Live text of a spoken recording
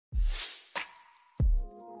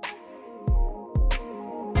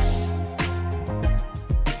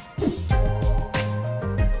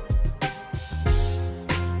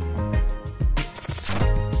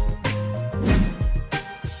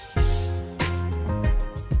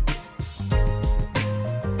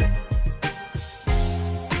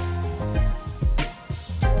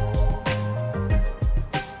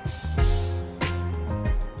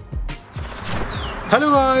Hello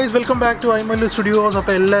guys, welcome back to imallustudios.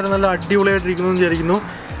 അപ്പോൾ എല്ലാവരും നല്ല അടിപൊളിയായിട്ടിരിക്കുന്നു എന്ന് വിചാരിക്കുന്നു.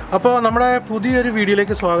 അപ്പോൾ നമ്മുടെ പുതിയൊരു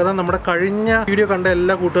വീഡിയോയിലേക്ക് സ്വാഗതം. നമ്മുടെ കഴിഞ്ഞ വീഡിയോ കണ്ട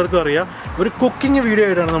എല്ലാ കൂട്ടുകാർക്കും അറിയാം, ഒരു കുക്കിംഗ് വീഡിയോ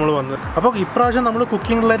ആയിട്ടാണ് നമ്മൾ വന്നത്. അപ്പോൾ ഇപ്രാവശ്യം നമ്മൾ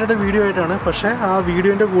കുക്കിംഗ് റിലേറ്റഡ് വീഡിയോ ആയിട്ടാണ്, പക്ഷേ ആ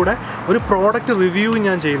വീഡിയോൻ്റെ കൂടെ ഒരു പ്രോഡക്റ്റ് റിവ്യൂ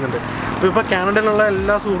ഞാൻ ചെയ്യുന്നുണ്ട്. ഇപ്പോൾ കാനഡയിലുള്ള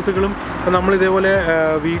എല്ലാ സുഹൃത്തുക്കളും നമ്മൾ ഇതേപോലെ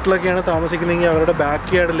വീട്ടിലൊക്കെയാണ് താമസിക്കുന്നതെങ്കിൽ അവരുടെ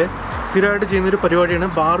ബാക്ക് യാർഡിൽ സ്ഥിരമായിട്ട് ചെയ്യുന്നൊരു പരിപാടിയാണ്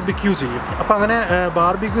ബാർബിക്യൂ ചെയ്യും. അപ്പോൾ അങ്ങനെ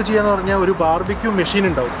ബാർബിക്യൂ ചെയ്യാന്ന് പറഞ്ഞാൽ ഒരു ബാർബിക്യൂ മെഷീൻ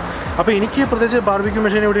ഉണ്ടാവും. അപ്പോൾ എനിക്ക് പ്രത്യേകിച്ച് ബാർബിക്യൂ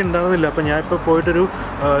മെഷീൻ ഇവിടെ ഉണ്ടാകുന്നില്ല. അപ്പോൾ ഞാനിപ്പോൾ പോയിട്ടൊരു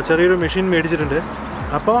ചെറിയൊരു മെഷീൻ മേടിച്ചിട്ടുണ്ട്.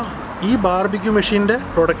 അപ്പോൾ ഈ ബാർബിക്യൂ മെഷീൻ്റെ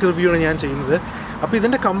പ്രോഡക്റ്റ് റിവ്യൂ ആണ് ഞാൻ ചെയ്യുന്നത്. അപ്പോൾ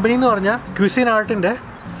ഇതിൻ്റെ കമ്പനി എന്ന് പറഞ്ഞാൽ ക്വിസിനാർട്ടിൻ്റെ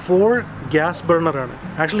 4 ഗ്യാസ് ബർണറാണ്.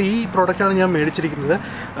 ആക്ച്വലി ഈ പ്രോഡക്റ്റാണ് ഞാൻ മേടിച്ചിരിക്കുന്നത്.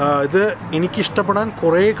 ഇത് എനിക്കിഷ്ടപ്പെടാൻ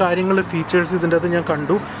കുറേ കാര്യങ്ങൾ ഫീച്ചേഴ്സ് ഇതിൻ്റെ അകത്ത് ഞാൻ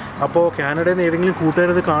കണ്ടു. അപ്പോൾ കാനഡയിൽ നിന്ന് ഏതെങ്കിലും കൂട്ടുകാർ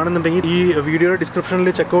ഇത് കാണുന്നുണ്ടെങ്കിൽ ഈ വീഡിയോയുടെ ഡിസ്ക്രിപ്ഷനിൽ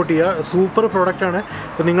ചെക്കൗട്ട് ചെയ്യുക. സൂപ്പർ പ്രോഡക്റ്റാണ്.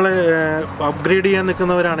 ഇപ്പോൾ നിങ്ങൾ അപ്ഗ്രേഡ് ചെയ്യാൻ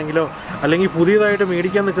നിൽക്കുന്നവരാണെങ്കിലോ അല്ലെങ്കിൽ പുതിയതായിട്ട്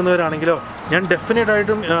മേടിക്കാൻ നിൽക്കുന്നവരാണെങ്കിലോ ഞാൻ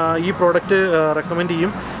ഡെഫിനറ്റായിട്ടും ഈ പ്രോഡക്റ്റ് റെക്കമെൻഡ്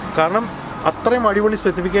ചെയ്യും. കാരണം അത്രയും അടിപൊളി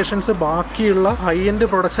സ്പെസിഫിക്കേഷൻസ് ബാക്കിയുള്ള ഹൈ എൻഡ്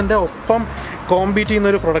പ്രൊഡക്ട്സിൻ്റെ ഒപ്പം കോമ്പീറ്റ്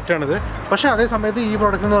ചെയ്യുന്നൊരു പ്രൊഡക്റ്റാണിത്. പക്ഷേ അതേ സമയത്ത് ഈ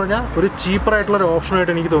പ്രോഡക്റ്റ് എന്ന് പറഞ്ഞാൽ ഒരു ചീപ്പറായിട്ടുള്ളൊരു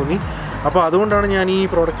ഓപ്ഷനായിട്ട് എനിക്ക് തോന്നി. അപ്പോൾ അതുകൊണ്ടാണ് ഞാൻ ഈ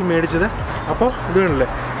പ്രോഡക്റ്റ് മേടിച്ചത്. അപ്പോൾ ഇത് കണ്ടില്ലേ,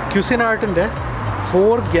 ക്യുസിനാർട്ടിൻ്റെ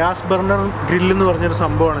 4 ഗ്യാസ് ബർണർ ഗ്രില്ലെന്ന് പറഞ്ഞൊരു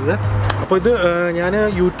സംഭവമാണിത്. അപ്പോൾ ഇത് ഞാൻ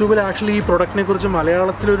യൂട്യൂബിൽ ആക്ച്വലി ഈ പ്രൊഡക്റ്റിനെ കുറിച്ച്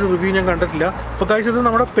മലയാളത്തിലൊരു റിവ്യൂ ഞാൻ കണ്ടിട്ടില്ല. അപ്പോൾ ഗൈസ്, ഇത്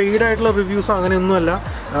നമ്മുടെ പെയ്ഡ് ആയിട്ടുള്ള റിവ്യൂസോ അങ്ങനെയൊന്നുമല്ല.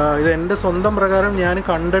 ഇത് എൻ്റെ സ്വന്തം പ്രകാരം ഞാൻ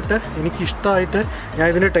കണ്ടിട്ട് എനിക്കിഷ്ടമായിട്ട് ഞാൻ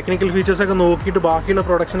ഇതിൻ്റെ ടെക്നിക്കൽ ഫീച്ചേഴ്സൊക്കെ നോക്കിയിട്ട് ബാക്കിയുള്ള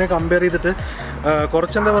പ്രൊഡക്ട്സിനെ കമ്പയർ ചെയ്തിട്ട്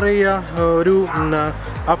കുറച്ചെന്താ പറയുക, ഒരു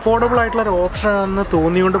അഫോർഡബിൾ ആയിട്ടുള്ളൊരു ഓപ്ഷനാണെന്ന്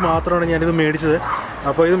തോന്നിയുകൊണ്ട് മാത്രമാണ് ഞാനിത് മേടിച്ചത്.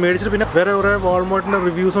 അപ്പോൾ ഇത് മേടിച്ചിട്ട് പിന്നെ വേറെ കുറേ വാൾമാർട്ടിൻ്റെ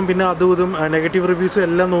റിവ്യൂസും പിന്നെ അതും ഇതും നെഗറ്റീവ് റിവ്യൂസും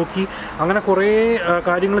എല്ലാം നോക്കി അങ്ങനെ കുറേ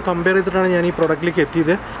കാര്യങ്ങൾ കമ്പയർ ചെയ്തിട്ടാണ് ഞാൻ ഈ പ്രൊഡക്റ്റിലേക്ക്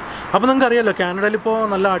എത്തിയത്. അപ്പോൾ നിങ്ങൾക്ക് അറിയാമല്ലോ, കാനഡയിൽ ഇപ്പോൾ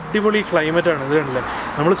നല്ല അടിപൊളി ക്ലൈമറ്റാണ്. ഇത് കണ്ടില്ലേ,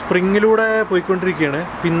 നമ്മൾ സ്പ്രിങ്ങിലൂടെ പോയിക്കൊണ്ടിരിക്കുകയാണ്.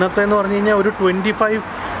 ഇന്നത്തെ എന്ന് പറഞ്ഞു കഴിഞ്ഞാൽ ഒരു 25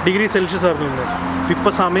 ഡിഗ്രി സെൽഷ്യസ് ആയിരുന്നു ഇന്ന്.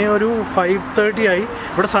 ഇപ്പോൾ സമയം ഒരു 5:30 ആയി.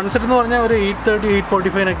 ഇവിടെ സൺസെറ്റ് എന്ന് പറഞ്ഞാൽ ഒരു 8:30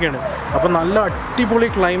 8:45 അപ്പോൾ നല്ല അടിപൊളി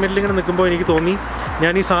ക്ലൈമറ്റിൽ ഇങ്ങനെ നിൽക്കുമ്പോൾ എനിക്ക് തോന്നി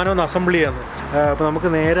ഞാൻ ഈ സാധനം ഒന്ന് അസംബിൾ ചെയ്യാമെന്ന്. അപ്പോൾ നമുക്ക്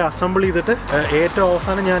നേരെ അസംബിൾ ചെയ്തിട്ട് ഏറ്റവും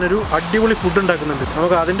അവസാനം ഞാനൊരു അടിപൊളി ഫുഡ് ഉണ്ടാക്കുന്നുണ്ട്.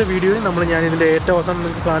 നമുക്ക് അതിൻ്റെ വീഡിയോയും ഞാനിതിൻ്റെ ഏറ്റവും അവസാനം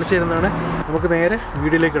നിങ്ങൾക്ക് കാണിച്ചു തരുന്നതാണ്. നമുക്ക് നേരെ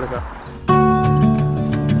വീഡിയോയിലേക്ക് എടുക്കാം.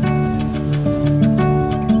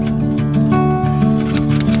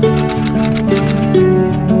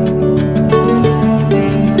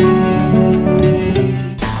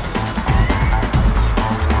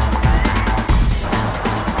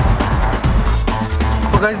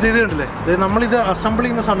 ഇത് കണ്ടില്ലേ, നമ്മളിത് അസംബിൾ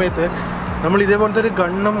ചെയ്യുന്ന സമയത്ത് നമ്മൾ ഇതേപോലത്തെ ഒരു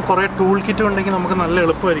ഗണ്ണും കുറേ ടൂൾ കിറ്റും ഉണ്ടെങ്കിൽ നമുക്ക് നല്ല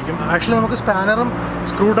എളുപ്പമായിരിക്കും. ആക്ച്വലി നമുക്ക് സ്പാനറും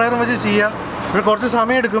സ്ക്രൂ ഡ്രൈവറും വെച്ച് ചെയ്യാം. ഇവിടെ കുറച്ച്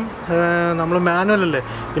സമയം എടുക്കും, നമ്മൾ മാനുവൽ അല്ലേ.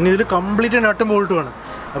 പിന്നെ ഇതിൽ കംപ്ലീറ്റ് നട്ടും ബോൾട്ടുമാണ്.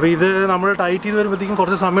 അപ്പോൾ ഇത് നമ്മൾ ടൈറ്റ് ചെയ്ത് വരുമ്പോഴത്തേക്കും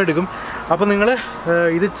കുറച്ച് സമയം എടുക്കും. അപ്പോൾ നിങ്ങൾ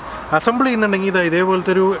ഇത് അസംബിൾ ചെയ്യുന്നുണ്ടെങ്കിൽ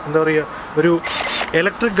ഇതേപോലത്തെ ഒരു എന്താ പറയുക, ഒരു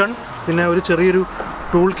ഇലക്ട്രിക് ഗൺ പിന്നെ ഒരു ചെറിയൊരു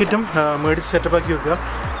ടൂൾ കിറ്റും മേടിച്ച് സെറ്റപ്പാക്കി വെക്കുക.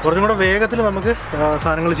 കുറച്ചും കൂടെ വേഗത്തിൽ നമുക്ക്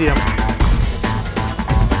സാധനങ്ങൾ ചെയ്യാം.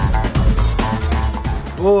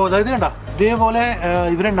 അതായത് കണ്ട, ഇതേപോലെ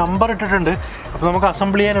ഇവരെ നമ്പർ ഇട്ടിട്ടുണ്ട്. അപ്പോൾ നമുക്ക്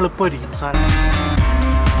അസംബിൾ ചെയ്യാൻ എളുപ്പമായിരിക്കും സാധനം.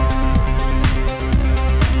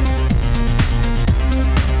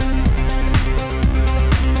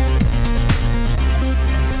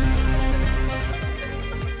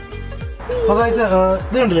 അപ്പോൾ ഗൈസ്,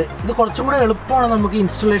 ഇത് കണ്ടില്ലേ, ഇത് കുറച്ചും കൂടെ എളുപ്പമാണ് നമുക്ക്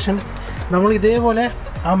ഇൻസ്റ്റലേഷൻ. നമ്മൾ ഇതേപോലെ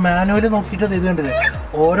ആ മാനുവൽ നോക്കിയിട്ട് ഇത് കണ്ടില്ലേ,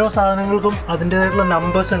 ഓരോ സാധനങ്ങൾക്കും അതിൻ്റേതായിട്ടുള്ള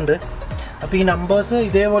നമ്പേഴ്സ് ഉണ്ട്. അപ്പോൾ ഈ നമ്പേഴ്സ്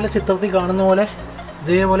ഇതേപോലെ ചിത്രത്തിൽ കാണുന്ന പോലെ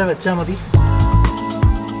ഇതേപോലെ വെച്ചാൽ മതി.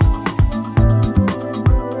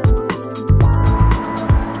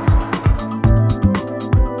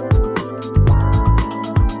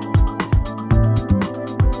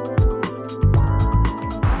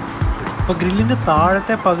 അപ്പോൾ ഗ്രില്ലിൻ്റെ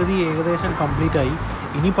താഴത്തെ പകുതി ഏകദേശം കംപ്ലീറ്റ് ആയി.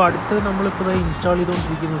 ഇനിയിപ്പോൾ അടുത്ത് നമ്മളിപ്പോൾ ഇൻസ്റ്റാൾ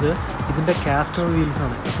ചെയ്തുകൊണ്ടിരിക്കുന്നത് ഇതിൻ്റെ കാസ്റ്റർ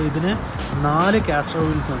വീൽസാണ്. അപ്പോൾ ഇതിന് 4 കാസ്റ്റർ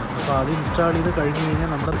വീൽസാണ്. അപ്പോൾ അത് ഇൻസ്റ്റാൾ ചെയ്ത് കഴിഞ്ഞ്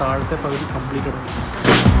കഴിഞ്ഞാൽ നമ്മുടെ താഴത്തെ പകുതി കംപ്ലീറ്റ് ആയി.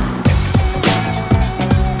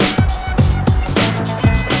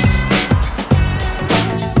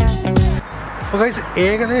 അപ്പോൾ ഗൈസ്,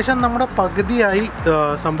 ഏകദേശം നമ്മുടെ പകുതിയായി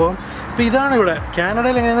സംഭവം. ഇപ്പോൾ ഇതാണ് ഇവിടെ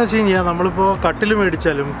കാനഡയിൽ എങ്ങനെയാണെന്ന് വെച്ച് കഴിഞ്ഞാൽ, നമ്മളിപ്പോൾ കട്ടിൽ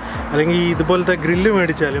മേടിച്ചാലും അല്ലെങ്കിൽ ഇതുപോലത്തെ ഗ്രില്ല്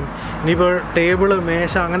മേടിച്ചാലും ഇനിയിപ്പോൾ ടേബിള്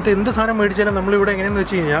മേശ അങ്ങനത്തെ എന്ത് സാധനം മേടിച്ചാലും നമ്മളിവിടെ എങ്ങനെയാണെന്ന്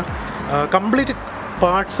വെച്ച് കഴിഞ്ഞാൽ കംപ്ലീറ്റ്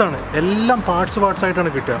പാർട്സാണ്. എല്ലാം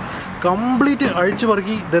പാർട്സായിട്ടാണ് കിട്ടുക. കംപ്ലീറ്റ് അഴിച്ചു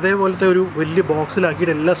പറക്കി ഇതേപോലത്തെ ഒരു വലിയ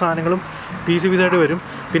ബോക്സിലാക്കിയിട്ട് എല്ലാ സാധനങ്ങളും പീസായിട്ട് വരും.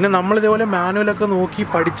 പിന്നെ നമ്മളിതേപോലെ മാനുവലൊക്കെ നോക്കി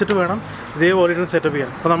പഠിച്ചിട്ട് വേണം ഇതേപോലെ ഇരുന്ന് സെറ്റപ്പ്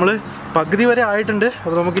ചെയ്യാൻ. അപ്പോൾ നമ്മൾ പകുതി വരെ ആയിട്ടുണ്ട്.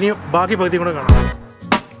 അപ്പോൾ നമുക്കിനി ബാക്കി പകുതി കൂടെ കാണാം.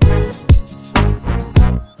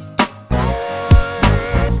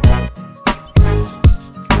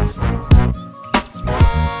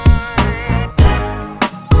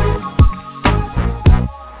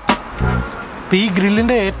 അപ്പോൾ ഈ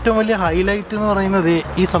ഗ്രില്ലിൻ്റെ ഏറ്റവും വലിയ ഹൈലൈറ്റ് എന്ന് പറയുന്നത്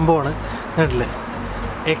ഈ സംഭവമാണ്. കണ്ടില്ലേ,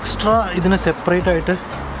 എക്സ്ട്രാ ഇതിന് സെപ്പറേറ്റ് ആയിട്ട്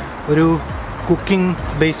ഒരു കുക്കിംഗ്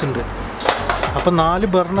ബേസ് ഉണ്ട്. അപ്പോൾ 4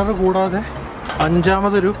 ബർണർ കൂടാതെ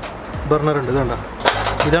 5ാമതൊരു ബർണർ ഉണ്ട്. ഇതുണ്ട,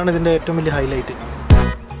 ഇതാണ് ഇതിൻ്റെ ഏറ്റവും വലിയ ഹൈലൈറ്റ്.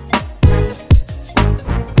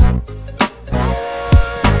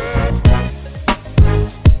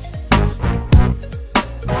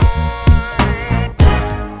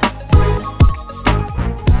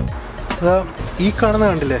 ഈ കാണുന്ന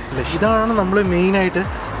കണ്ടില്ലേ, ഇതാണ് നമ്മൾ മെയിനായിട്ട്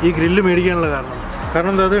ഈ ഗ്രില്ല് മേടിക്കാനുള്ള കാരണം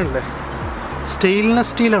എന്താ, അത് കണ്ടില്ലേ, സ്റ്റെയിൻലെസ്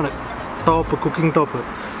സ്റ്റീലാണ് ടോപ്പ്, കുക്കിംഗ് ടോപ്പ്.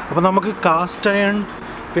 അപ്പോൾ നമുക്ക് കാസ്റ്റ് അയൺ,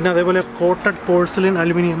 പിന്നെ അതേപോലെ കോട്ടഡ് പോഴ്സലിൻ,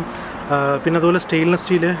 അലുമിനിയം, പിന്നെ അതുപോലെ സ്റ്റെയിൻലെസ്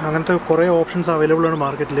സ്റ്റീൽ, അങ്ങനത്തെ കുറേ ഓപ്ഷൻസ് അവൈലബിൾ ആണ്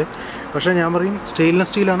മാർക്കറ്റിൽ. പക്ഷേ ഞാൻ പറയും സ്റ്റെയിൻലെസ്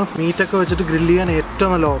സ്റ്റീലാണ് മീറ്റൊക്കെ വെച്ചിട്ട് ഗ്രില്ല് ചെയ്യാൻ ഏറ്റവും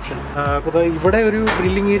നല്ല ഓപ്ഷൻ. അപ്പോൾ ഇവിടെ ഒരു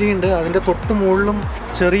ഗ്രില്ലിംഗ് ഏരിയ ഉണ്ട്, അതിൻ്റെ തൊട്ട് മുകളിലും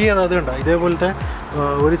ചെറിയ അതുണ്ട് ഇതേപോലത്തെ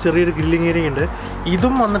ഒരു ചെറിയൊരു ഗ്രില്ലിംഗ് ഏരിയ ഉണ്ട്.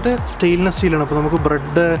 ഇതും വന്നിട്ട് സ്റ്റെയിൻലെസ് സ്റ്റീലാണ്. അപ്പോൾ നമുക്ക്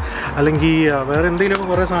ബ്രെഡ് അല്ലെങ്കിൽ വേറെ എന്തെങ്കിലുമൊക്കെ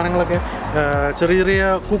കുറേ സാധനങ്ങളൊക്കെ ചെറിയ ചെറിയ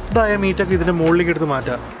കുക്ക്ഡായ മീറ്റൊക്കെ ഇതിൻ്റെ മുകളിലേക്ക് എടുത്ത്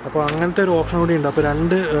മാറ്റാം. അപ്പോൾ അങ്ങനത്തെ ഒരു ഓപ്ഷൻ കൂടി ഉണ്ട്. അപ്പോൾ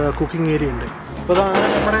 2 കുക്കിംഗ് ഏരിയ ഉണ്ട്. അപ്പോൾ അതാണ്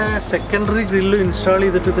നമ്മുടെ സെക്കൻഡറി ഗ്രില്ല് ഇൻസ്റ്റാൾ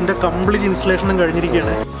ചെയ്തിട്ട് ഇതിൻ്റെ കംപ്ലീറ്റ് ഇൻസ്റ്റലേഷനും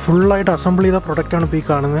കഴിഞ്ഞിരിക്കുകയാണ്. ഫുള്ളായിട്ട് അസംബിൾ ചെയ്ത പ്രൊഡക്റ്റാണ് ഇപ്പോൾ ഈ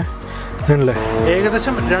കാണുന്നത്. അല്ലേ,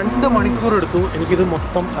 ഏകദേശം 2 മണിക്കൂർ എടുത്തു എനിക്കിത്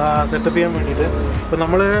മൊത്തം സെറ്റപ്പ് ചെയ്യാൻ വേണ്ടിയിട്ട്. ഇപ്പോൾ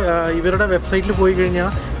നമ്മൾ ഇവരുടെ വെബ്സൈറ്റിൽ പോയി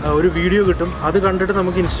കഴിഞ്ഞാൽ ഒരു വീഡിയോ കിട്ടും, അത് കണ്ടിട്ട്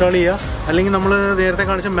നമുക്ക് ഇൻസ്റ്റാൾ ചെയ്യാം. അല്ലെങ്കിൽ നമ്മൾ നേരത്തെ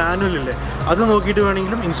കാണിച്ച മാനുവലില്ലേ, അത് നോക്കിയിട്ട്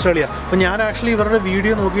വേണമെങ്കിലും ഇൻസ്റ്റാൾ ചെയ്യാം. അപ്പോൾ ഞാൻ ആക്ച്വലി ഇവരുടെ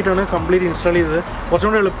വീഡിയോ നോക്കിയിട്ടാണ് കംപ്ലീറ്റ് ഇൻസ്റ്റാൾ ചെയ്തത്. കുറച്ചും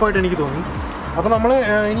കൂടി എളുപ്പമായിട്ട് എനിക്ക് തോന്നി. അപ്പോൾ നമ്മൾ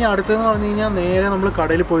ഇനി അടുത്തതെന്ന് പറഞ്ഞു കഴിഞ്ഞാൽ നേരെ നമ്മൾ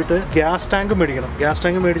കടയിൽ പോയിട്ട് ഗ്യാസ് ടാങ്ക് മേടിക്കണം. ഗ്യാസ്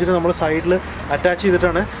ടാങ്ക് മേടിച്ചിട്ട് നമ്മൾ സൈഡിൽ അറ്റാച്ച്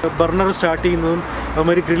ചെയ്തിട്ടാണ് ബർണർ സ്റ്റാർട്ട് ചെയ്യുന്നതും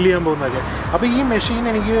അതുമാതിരി ഗ്രില്ല് ചെയ്യാൻ പോകുന്നതൊക്കെ. അപ്പോൾ ഈ മെഷീൻ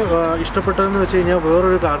എനിക്ക് ഇഷ്ടപ്പെട്ടതെന്ന് വെച്ച് കഴിഞ്ഞാൽ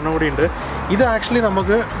വേറൊരു കാരണം കൂടിയുണ്ട്. ഇത് ആക്ച്വലി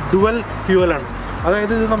നമുക്ക് ഡുവൽ ഫ്യൂവലാണ്.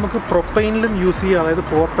 അതായത് ഇത് നമുക്ക് പ്രൊപ്പൈനിലും യൂസ് ചെയ്യാം, അതായത്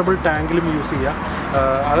പോർട്ടബിൾ ടാങ്കിലും യൂസ് ചെയ്യാം.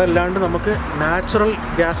 അതല്ലാണ്ട് നമുക്ക് നാച്ചുറൽ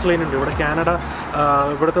ഗ്യാസ് ലൈൻ ഉണ്ട്. ഇവിടെ കാനഡ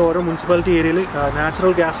ഇവിടുത്തെ ഓരോ മുനിസിപ്പാലിറ്റി ഏരിയയിൽ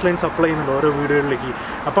നാച്ചുറൽ ഗ്യാസ് ലൈൻ സപ്ലൈ ചെയ്യുന്നുണ്ട് ഓരോ വീടുകളിലേക്ക്.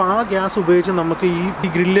 അപ്പോൾ ആ ഗ്യാസ് ഉപയോഗിച്ച് നമുക്ക് ഈ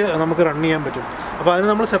ഗ്രില്ല് നമുക്ക് റൺ ചെയ്യാൻ പറ്റും. അപ്പോൾ അതിന്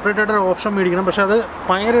നമ്മൾ സെപ്പറേറ്റ് ആയിട്ടൊരു ഓപ്ഷൻ മേടിക്കണം. പക്ഷേ അത്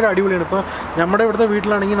ഭയങ്കര ഒരു അടിപൊളിയാണ്. ഇപ്പോൾ നമ്മുടെ ഇവിടുത്തെ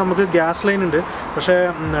വീട്ടിലാണെങ്കിൽ നമുക്ക് ഗ്യാസ് ലൈൻ ഉണ്ട്, പക്ഷേ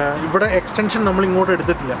ഇവിടെ എക്സ്റ്റൻഷൻ നമ്മൾ ഇങ്ങോട്ട്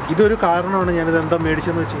എടുത്തിട്ടില്ല. ഇതൊരു കാരണമാണ് ഞാനിത് എന്താ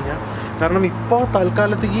മേടിച്ചതെന്ന് വെച്ച് കഴിഞ്ഞാൽ, കാരണം ഇപ്പോൾ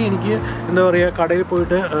തൽക്കാലത്തേക്ക് എനിക്ക് എന്താ പറയുക, കടയിൽ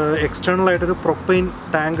പോയിട്ട് എക്സ്റ്റേണലായിട്ടൊരു പ്രൊപ്പൈൻ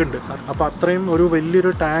ടാങ്ക് ഉണ്ട്. അപ്പോൾ അത്രയും ഒരു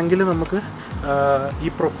വലിയൊരു ടാങ്കിൽ നമുക്ക് ഈ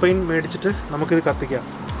പ്രൊപ്പൈൻ മേടിച്ചിട്ട് നമുക്കിത് കത്തിക്കാം.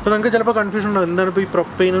 അപ്പോൾ നിങ്ങൾക്ക് ചിലപ്പോൾ കൺഫ്യൂഷൻ ഉണ്ടാവും, എന്താണ് ഇപ്പോൾ ഈ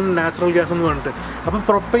പ്രൊപ്പൈനും നാച്ചുറൽ ഗ്യാസ് എന്ന് പറഞ്ഞിട്ട്. അപ്പോൾ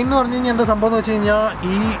പ്രൊപ്പൈൻ എന്ന് പറഞ്ഞു കഴിഞ്ഞാൽ എന്താ സംഭവം എന്ന് വെച്ച് കഴിഞ്ഞാൽ,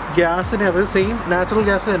 ഈ ഗ്യാസിനെ, അതായത് സെയിം നാച്ചുറൽ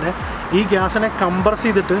ഗ്യാസ് തന്നെ, ഈ ഗ്യാസിനെ കംപ്രസ്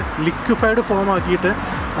ചെയ്തിട്ട് ലിക്വിഫൈഡ് ഫോം ആക്കിയിട്ട്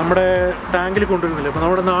നമ്മുടെ ടാങ്കിൽ കൊണ്ടുവരുന്നില്ല. ഇപ്പോൾ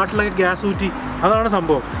നമ്മുടെ നാട്ടിലൊക്കെ ഗ്യാസ് ഊറ്റി, അതാണ്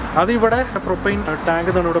സംഭവം. അതിവിടെ പ്രൊപ്പൈൻ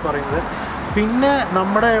ടാങ്ക് എന്നാണ് ഇവിടെ പറയുന്നത്. പിന്നെ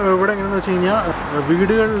നമ്മുടെ ഇവിടെ എങ്ങനെയെന്ന് വെച്ച് കഴിഞ്ഞാൽ,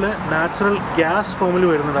 വീടുകളിൽ നാച്ചുറൽ ഗ്യാസ് ഫോമിൽ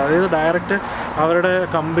വരുന്നുണ്ട്. അതായത് ഡയറക്റ്റ് അവരുടെ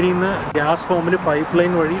കമ്പനിയിൽ നിന്ന് ഗ്യാസ് ഫോമിൽ പൈപ്പ്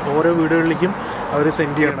ലൈൻ വഴി ഓരോ വീടുകളിലേക്കും അവർ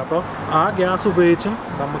സെൻഡ് ചെയ്യണം. അപ്പോൾ ആ ഗ്യാസ് ഉപയോഗിച്ചും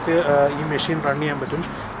നമുക്ക് ഈ മെഷീൻ റൺ ചെയ്യാൻ പറ്റും.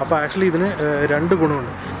 അപ്പോൾ ആക്ച്വലി ഇതിന് 2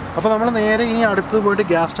 ഗുണമുണ്ട്. അപ്പോൾ നമ്മൾ നേരെ ഇനി അടുത്ത് പോയിട്ട്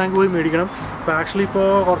ഗ്യാസ് ടാങ്ക് പോയി മേടിക്കണം. ഇപ്പോൾ ആക്ച്വലി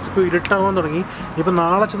കുറച്ചിപ്പോൾ ഇരുട്ടാവാൻ തുടങ്ങി. ഇപ്പോൾ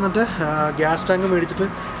നാളെ ചെന്നിട്ട് ഗ്യാസ് ടാങ്ക് മേടിച്ചിട്ട്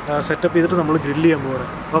സെറ്റപ്പ് ചെയ്തിട്ട് നമ്മൾ ഗ്രില്ല് ചെയ്യാൻ പോകണം.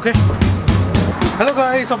 Okay, hello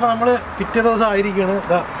guys. അപ്പോൾ നമ്മൾ പിറ്റേ ദിവസം ആയിരിക്കുകയാണ്.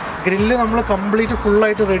 ഗ്രില്ല് നമ്മൾ കംപ്ലീറ്റ്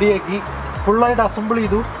ഫുള്ളായിട്ട് റെഡിയാക്കി, ഫുള്ളായിട്ട് അസംബിൾ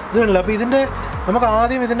ചെയ്തു. ഇതുണ്ടല്ലോ. അപ്പോൾ നമുക്ക്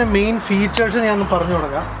ആദ്യം ഇതിൻ്റെ മെയിൻ ഫീച്ചേഴ്സ് ഞാൻ പറഞ്ഞു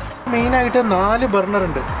തുടങ്ങാം. മെയിനായിട്ട് 4 ബർണർ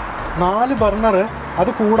ഉണ്ട്. 4 ബർണർ,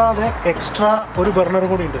 അത് കൂടാതെ എക്സ്ട്രാ ഒരു ബർണർ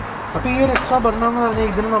കൂടി ഉണ്ട്. അപ്പോൾ ഈ ഒരു എക്സ്ട്രാ ബർണർ എന്ന് പറഞ്ഞാൽ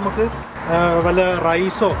ഇതിന് നമുക്ക് വല്ല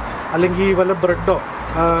റൈസോ അല്ലെങ്കിൽ വല്ല ബ്രെഡോ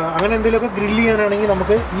അങ്ങനെ എന്തെങ്കിലുമൊക്കെ ഗ്രില്ല് ചെയ്യാനാണെങ്കിൽ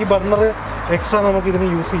നമുക്ക് ഈ ബർണർ എക്സ്ട്രാ നമുക്ക് ഇതിന്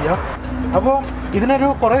യൂസ് ചെയ്യാം. അപ്പോൾ ഇതിനൊരു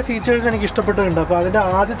കുറേ ഫീച്ചേഴ്സ് എനിക്ക് ഇഷ്ടപ്പെട്ടിട്ടുണ്ട്. അപ്പോൾ അതിൻ്റെ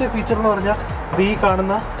ആദ്യത്തെ ഫീച്ചർ എന്ന് പറഞ്ഞാൽ ഈ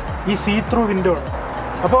കാണുന്ന ഈ സീ ത്രൂ വിൻഡോ ആണ്.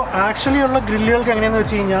 അപ്പോൾ ആക്ച്വലി ഉള്ള ഗ്രില്ലുകൾക്ക് എങ്ങനെയാണെന്ന്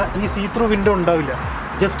വെച്ച് കഴിഞ്ഞാൽ ഈ സീ ത്രൂ വിൻഡോ ഉണ്ടാവില്ല.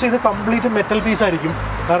 ജസ്റ്റ് ഇത് കംപ്ലീറ്റ് മെറ്റൽ പീസായിരിക്കും.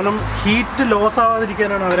 കാരണം ഹീറ്റ് ലോസ്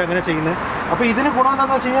ആവാതിരിക്കാനാണ് അവരങ്ങനെ ചെയ്യുന്നത്. അപ്പോൾ ഇതിന് ഗുണം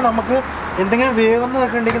എന്താണെന്ന് വെച്ച് കഴിഞ്ഞാൽ, നമുക്ക് എന്തെങ്കിലും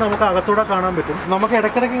വേവുന്നതൊക്കെ ഉണ്ടെങ്കിൽ നമുക്ക് അകത്തൂടെ കാണാൻ പറ്റും. നമുക്ക്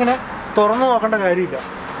ഇടയ്ക്കിടയ്ക്ക് ഇങ്ങനെ തുറന്നു നോക്കേണ്ട കാര്യമില്ല.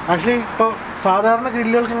 ആക്ച്വലി ഇപ്പോൾ സാധാരണ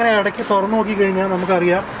ഗ്രില്ലുകൾക്ക് ഇങ്ങനെ ഇടയ്ക്ക് തുറന്നു നോക്കിക്കഴിഞ്ഞാൽ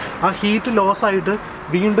നമുക്കറിയാം ആ ഹീറ്റ് ലോസായിട്ട്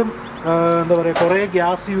വീണ്ടും എന്താ പറയുക, കുറേ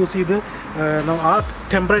ഗ്യാസ് യൂസ് ചെയ്ത് ആ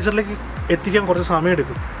ടെമ്പറേച്ചറിലേക്ക് എത്തിക്കാൻ കുറച്ച്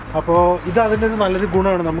സമയമെടുക്കും. അപ്പോൾ ഇത് അതിൻ്റെ ഒരു നല്ലൊരു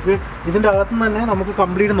ഗുണമാണ്. നമുക്ക് ഇതിൻ്റെ അകത്തുനിന്ന് തന്നെ നമുക്ക്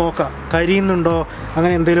കംപ്ലീറ്റ് നോക്കാം കരിയുന്നുണ്ടോ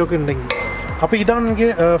അങ്ങനെ എന്തെങ്കിലുമൊക്കെ ഉണ്ടെങ്കിൽ. അപ്പോൾ ഇതാണ് എനിക്ക്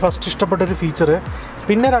ഫസ്റ്റ് ഇഷ്ടപ്പെട്ടൊരു ഫീച്ചർ.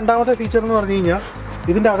 പിന്നെ രണ്ടാമത്തെ ഫീച്ചർ എന്ന് പറഞ്ഞു കഴിഞ്ഞാൽ,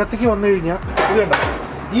 ഇതിൻ്റെ അകത്തേക്ക് വന്നു കഴിഞ്ഞാൽ ഇത് കണ്ടോ,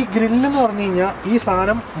 ഈ ഗ്രില്ലെന്ന് പറഞ്ഞു കഴിഞ്ഞാൽ ഈ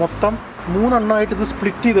സാധനം മൊത്തം 3 എണ്ണമായിട്ട് ഇത്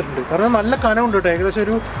സ്പ്ലിറ്റ് ചെയ്തിട്ടുണ്ട്. കാരണം നല്ല കനമുണ്ട് കേട്ടോ, ഏകദേശം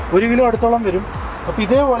ഒരു 1 കിലോ അടുത്തോളം വരും. അപ്പോൾ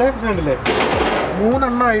ഇതേപോലെ കണ്ടില്ലേ, 3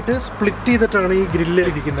 എണ്ണമായിട്ട് സ്പ്ലിറ്റ് ചെയ്തിട്ടാണ് ഈ ഗ്രില്ല്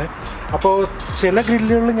ഇരിക്കുന്നത്. അപ്പോൾ ചില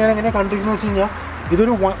ഗ്രില്ലുകളിൽ ഞാൻ എങ്ങനെ കണ്ടിരിക്കുന്നത് വെച്ച് കഴിഞ്ഞാൽ,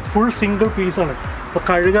 ഇതൊരു ഫുൾ സിംഗിൾ പീസാണ്. അപ്പോൾ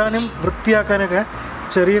കഴുകാനും വൃത്തിയാക്കാനൊക്കെ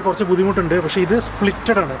കുറച്ച് ബുദ്ധിമുട്ടുണ്ട്. പക്ഷേ ഇത്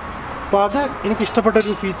സ്പ്ലിറ്റഡ് ആണ്. അപ്പോൾ അത്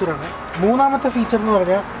എനിക്കിഷ്ടപ്പെട്ടൊരു ഫീച്ചറാണ്. മൂന്നാമത്തെ ഫീച്ചർ എന്ന്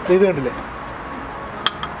പറഞ്ഞാൽ ഇത് കണ്ടില്ലേ,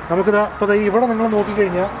 നമുക്കിതാ ഇപ്പോൾ ഇവിടെ നിങ്ങൾ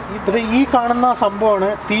നോക്കിക്കഴിഞ്ഞാൽ ഇപ്പോൾ ഈ കാണുന്ന സംഭവമാണ്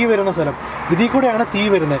തീ വരുന്ന സ്ഥലം. ഇതിൽ കൂടെയാണ് തീ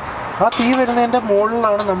വരുന്നത്. ആ തീ വരുന്നതിൻ്റെ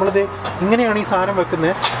മുകളിലാണ് നമ്മളിത് ഇങ്ങനെയാണ് ഈ സാധനം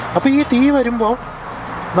വെക്കുന്നത്. അപ്പോൾ ഈ തീ വരുമ്പോൾ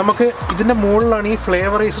നമുക്ക് ഇതിൻ്റെ മുകളിലാണ് ഈ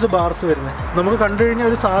ഫ്ലേവറൈസ്ഡ് ബാർസ് വരുന്നത്. നമുക്ക് കണ്ടു കഴിഞ്ഞാൽ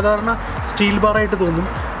ഒരു സാധാരണ സ്റ്റീൽ ബാറായിട്ട് തോന്നും,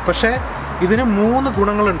 പക്ഷേ ഇതിന് 3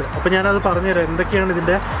 ഗുണങ്ങളുണ്ട്. അപ്പോൾ ഞാനത് പറഞ്ഞുതരാം എന്തൊക്കെയാണ്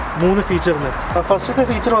ഇതിൻ്റെ 3 ഫീച്ചറിന്. ഫസ്റ്റത്തെ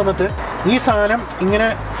ഫീച്ചർ വന്നിട്ട് ഈ സാധനം ഇങ്ങനെ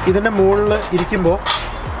ഇതിൻ്റെ മുകളിൽ ഇരിക്കുമ്പോൾ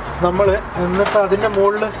നമ്മൾ എന്നിട്ട് അതിൻ്റെ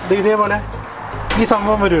മുകളിൽ ഇതേപോലെ ഈ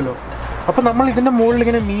സംഭവം വരുമല്ലോ. അപ്പോൾ നമ്മൾ ഇതിൻ്റെ മുകളിൽ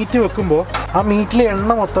ഇങ്ങനെ മീറ്റ് വെക്കുമ്പോൾ ആ മീറ്റിലെ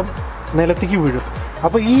എണ്ണ മൊത്തം നിലത്തേക്ക് വീഴും.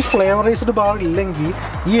 അപ്പോൾ ഈ ഫ്ലേവറൈസ്ഡ് ബാർ ഇല്ലെങ്കിൽ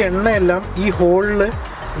ഈ എണ്ണയെല്ലാം ഈ ഹോളിൽ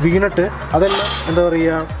വീണിട്ട് അതെല്ലാം എന്താ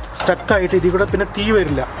പറയുക സ്റ്റക്കായിട്ട് ഇതിൽ കൂടെ പിന്നെ തീ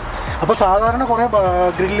വരില്ല. അപ്പോൾ സാധാരണ കുറേ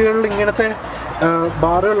ഗ്രില്ലുകളിൽ ഇങ്ങനത്തെ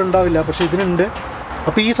ബാറുകൾ ഉണ്ടാവില്ല, പക്ഷേ ഇതിനുണ്ട്.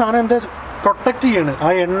 അപ്പോൾ ഈ സാധനം എന്താ പ്രൊട്ടക്റ്റ് ചെയ്യാണ്, ആ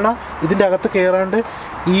എണ്ണ ഇതിൻ്റെ അകത്ത് കയറാണ്ട്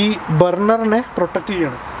ഈ ബർണറിനെ പ്രൊട്ടക്റ്റ്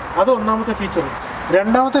ചെയ്യാണ്. അത് ഒന്നാമത്തെ ഫീച്ചർ.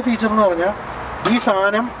 രണ്ടാമത്തെ ഫീച്ചർ എന്ന് പറഞ്ഞാൽ ഈ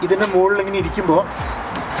സാധനം ഇതിൻ്റെ മുകളിൽ ഇങ്ങനെ ഇരിക്കുമ്പോൾ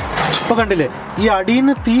ഇപ്പോൾ കണ്ടില്ലേ, ഈ അടിയിൽ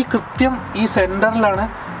നിന്ന് തീ കൃത്യം ഈ സെൻറ്ററിലാണ്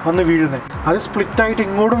വന്ന് വീഴുന്നത്. അത് സ്പ്ലിറ്റായിട്ട്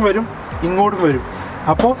ഇങ്ങോട്ടും വരും ഇങ്ങോട്ടും വരും.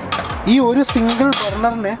 അപ്പോൾ ഈ ഒരു സിംഗിൾ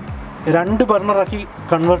ബർണറിനെ 2 ബർണറാക്കി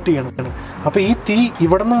കൺവേർട്ട് ചെയ്യണം. അപ്പോൾ ഈ തീ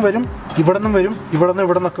ഇവിടെ നിന്നും വരും, ഇവിടെ നിന്നും വരും, ഇവിടെ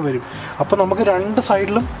നിന്നൊക്കെ വരും. അപ്പോൾ നമുക്ക് 2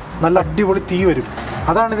 സൈഡിലും നല്ല അടിപൊളി തീ വരും.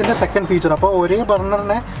 അതാണ് ഇതിൻ്റെ സെക്കൻഡ് ഫീച്ചർ. അപ്പോൾ ഒരേ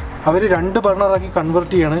ബർണറിനെ അവർ 2 ബർണറാക്കി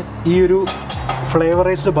കൺവേർട്ട് ചെയ്യാണ് ഈ ഒരു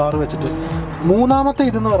ഫ്ലേവറൈസ്ഡ് ബാർ വെച്ചിട്ട്. മൂന്നാമത്തെ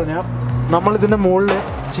ഇതെന്ന് പറഞ്ഞാൽ നമ്മളിതിൻ്റെ മുകളിൽ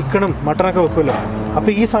ചിക്കനും മട്ടനൊക്കെ വെക്കുമല്ലോ.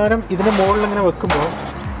 അപ്പോൾ ഈ സാധനം ഇതിൻ്റെ മുകളിൽ ഇങ്ങനെ വെക്കുമ്പോൾ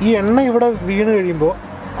ഈ എണ്ണ ഇവിടെ വീണ് കഴിയുമ്പോൾ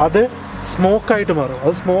അത് സ്മോക്കായിട്ട് മാറും.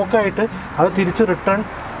 അത് സ്മോക്കായിട്ട് അത് തിരിച്ച് റിട്ടേൺ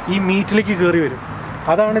ഈ മീറ്റിലേക്ക് കയറി വരും.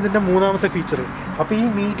 അതാണ് ഇതിൻ്റെ മൂന്നാമത്തെ ഫീച്ചർ. അപ്പോൾ ഈ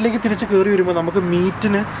മീറ്റിലേക്ക് തിരിച്ച് കയറി വരുമ്പോൾ നമുക്ക്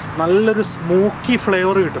മീറ്റിന് നല്ലൊരു സ്മോക്കി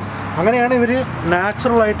ഫ്ലേവർ കിട്ടും. അങ്ങനെയാണ് ഇവർ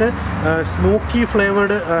നാച്ചുറലായിട്ട് സ്മോക്കി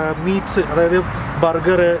ഫ്ലേവേർഡ് മീറ്റ്സ്, അതായത്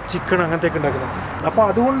ബർഗർ, ചിക്കൻ അങ്ങനത്തെയൊക്കെ ഉണ്ടാക്കുന്നത്. അപ്പോൾ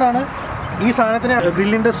അതുകൊണ്ടാണ് ഈ സാധനത്തിന്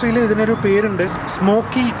ഗ്രിൽ ഇൻഡസ്ട്രിയിൽ ഇതിനൊരു പേരുണ്ട്,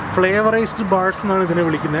 സ്മോക്കി ഫ്ലേവറൈസ്ഡ് ബാർസ് എന്നാണ് ഇതിനെ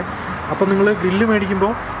വിളിക്കുന്നത്. അപ്പോൾ നിങ്ങൾ ഗ്രില്ല്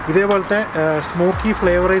മേടിക്കുമ്പോൾ ഇതേപോലത്തെ സ്മോക്കി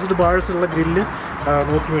ഫ്ലേവറൈസ്ഡ് ബാർസ് ഉള്ള ഗ്രില്ല്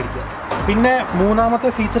നോക്കി മേടിക്കുക. പിന്നെ മൂന്നാമത്തെ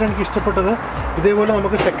ഫീച്ചർ എനിക്ക് ഇഷ്ടപ്പെട്ടത്, ഇതേപോലെ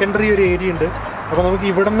നമുക്ക് സെക്കൻഡറി ഒരു ഏരിയ ഉണ്ട്. അപ്പോൾ നമുക്ക്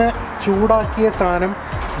ഇവിടുന്ന് ചൂടാക്കിയ സാധനം,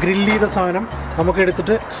 ഗ്രില്ല് ചെയ്ത സാധനം നമുക്ക്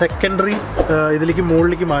എടുത്തിട്ട് സെക്കൻഡറി ഇതിലേക്ക്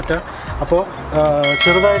മുകളിലേക്ക് മാറ്റാം. അപ്പോൾ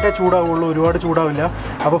ചെറുതായിട്ടേ ചൂടാവുള്ളൂ, ഒരുപാട് ചൂടാവില്ല.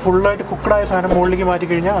 അപ്പോൾ ഫുള്ളായിട്ട് കുക്കഡായ സാധനം മുകളിലേക്ക് മാറ്റി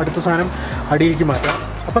കഴിഞ്ഞാൽ അടുത്ത സാധനം അടിയിലേക്ക് മാറ്റാം.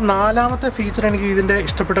 അപ്പോൾ നാലാമത്തെ ഫീച്ചർ എനിക്ക് ഇതിൻ്റെ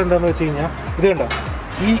ഇഷ്ടപ്പെട്ട എന്താണെന്ന് വെച്ച് കഴിഞ്ഞാൽ ഇത് കണ്ടോ,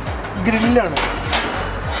 ഈ ഗ്രില്ലാണ്.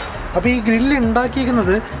 അപ്പോൾ ഈ ഗ്രില്ല്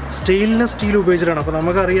ഉണ്ടാക്കിയിരിക്കുന്നത് സ്റ്റെയിൻലെസ് സ്റ്റീൽ ഉപയോഗിച്ചിട്ടാണ്. അപ്പോൾ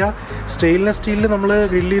നമുക്കറിയാം സ്റ്റെയിൻലെസ് സ്റ്റീലിൽ നമ്മൾ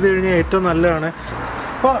ഗ്രില്ല് ചെയ്ത് കഴിഞ്ഞാൽ ഏറ്റവും നല്ലതാണ്.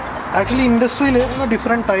 അപ്പോൾ ആക്ച്വലി ഇൻഡസ്ട്രിയിൽ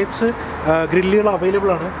ഡിഫറെൻറ്റ് ടൈപ്സ് ഗ്രില്ലുകൾ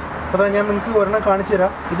അവൈലബിൾ ആണ്. അപ്പോൾ ഞാൻ നിങ്ങൾക്ക് ഒരെണ്ണം കാണിച്ചു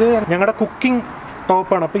തരാം. ഇത് ഞങ്ങളുടെ കുക്കിംഗ്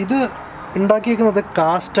ടോപ്പാണ്. അപ്പോൾ ഇത് ഉണ്ടാക്കിയിരിക്കുന്നത്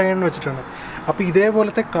കാസ്റ്റ് അയൺ വെച്ചിട്ടാണ്. അപ്പോൾ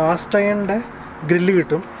ഇതേപോലത്തെ കാസ്റ്റ് അയണിൻ്റെ ഗ്രില്ല്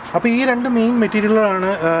കിട്ടും. അപ്പോൾ ഈ 2 മെയിൻ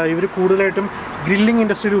മെറ്റീരിയലുകളാണ് ഇവർ കൂടുതലായിട്ടും ഗ്രില്ലിംഗ്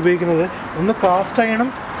ഇൻഡസ്ട്രിയിൽ ഉപയോഗിക്കുന്നത്. ഒന്ന് കാസ്റ്റ്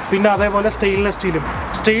അയണും പിന്നെ അതേപോലെ സ്റ്റെയിൻലെസ് സ്റ്റീലും.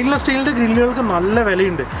 സ്റ്റെയിൻലെസ് സ്റ്റീലിൻ്റെ ഗ്രില്ലുകൾക്ക് നല്ല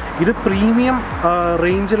വിലയുണ്ട്. ഇത് പ്രീമിയം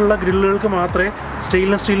റേഞ്ചിലുള്ള ഗ്രില്ലുകൾക്ക് മാത്രമേ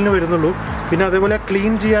സ്റ്റെയിൻലെസ് സ്റ്റീലിന് വരുന്നുള്ളൂ. പിന്നെ അതേപോലെ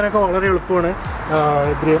ക്ലീൻ ചെയ്യാനൊക്കെ വളരെ എളുപ്പമാണ്.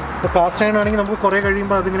 ഇപ്പോൾ കാസ്റ്റ് അയൺ ആണെങ്കിൽ നമുക്ക് കുറേ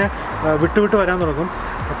കഴിയുമ്പോൾ അതിങ്ങനെ വിട്ട് വരാൻ തുടങ്ങും.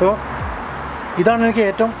 അപ്പോൾ ഇതാണ് എനിക്ക്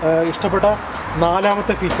ഏറ്റവും ഇഷ്ടപ്പെട്ട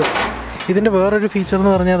നാലാമത്തെ ഫീച്ചർ. ഇതിൻ്റെ വേറൊരു ഫീച്ചർ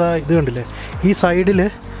എന്ന് പറഞ്ഞാൽ ഇത് കണ്ടില്ലേ, ഈ സൈഡിൽ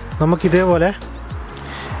നമുക്കിതേപോലെ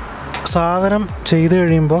സാധനം ചെയ്ത്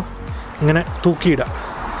കഴിയുമ്പോൾ ഇങ്ങനെ തൂക്കിയിടാം.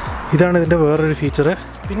 ഇതാണ് ഇതിൻ്റെ വേറൊരു ഫീച്ചർ.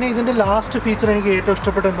 പിന്നെ ഇതിൻ്റെ ലാസ്റ്റ് ഫീച്ചർ എനിക്ക് ഏറ്റവും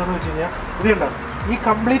ഇഷ്ടപ്പെട്ട എന്താണെന്ന് വെച്ച് കഴിഞ്ഞാൽ ഇത് കണ്ടാണ്, ഈ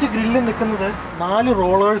കംപ്ലീറ്റ് ഗ്രില്ല് നിൽക്കുന്നത് 4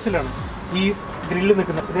 റോളേഴ്സിലാണ് ഈ ഗ്രില്ല്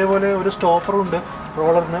നിൽക്കുന്നത്. ഇതേപോലെ ഒരു സ്റ്റോപ്പറും ഉണ്ട്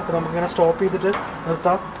റോളറിന്. അപ്പോൾ നമുക്കിങ്ങനെ സ്റ്റോപ്പ് ചെയ്തിട്ട്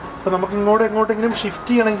നിർത്താം. അപ്പോൾ നമുക്ക് എങ്ങോട്ടെങ്കിലും ഷിഫ്റ്റ്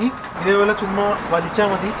ചെയ്യണമെങ്കിൽ ഇതേപോലെ ചുമ്മാ വലിച്ചാൽ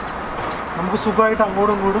മതി. നമുക്ക് സുഖമായിട്ട്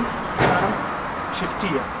അങ്ങോട്ടും ഇങ്ങോട്ടും ഷിഫ്റ്റ്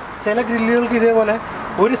ചെയ്യാം. ചില ഗ്രില്ലുകൾക്ക് ഇതേപോലെ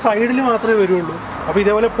ഒരു സൈഡിൽ മാത്രമേ വരുള്ളൂ. അപ്പോൾ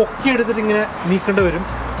ഇതേപോലെ പൊക്കി എടുത്തിട്ട് ഇങ്ങനെ നീക്കേണ്ടി വരും.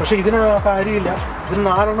 പക്ഷേ ഇതിന് കാര്യമില്ല. ഇതിന്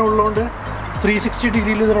 4 ഉള്ളതുകൊണ്ട് 360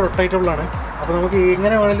 ഡിഗ്രിയിൽ ഇത് റൊട്ടേറ്റബിളാണ്. അപ്പോൾ നമുക്ക്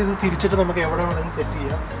എങ്ങനെ വേണമെങ്കിലും ഇത് തിരിച്ചിട്ട് നമുക്ക് എവിടെ വേണമെങ്കിലും സെറ്റ്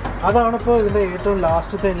ചെയ്യാം. അതാണിപ്പോൾ ഇതിൻ്റെ ഏറ്റവും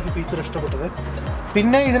ലാസ്റ്റത്തെ എനിക്ക് ഫീച്ചർ ഇഷ്ടപ്പെട്ടത്.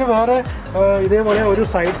 പിന്നെ ഇതിന് വേറെ ഇതേപോലെ ഒരു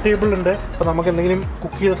സൈഡ് ടേബിൾ ഉണ്ട്. അപ്പോൾ നമുക്ക് എന്തെങ്കിലും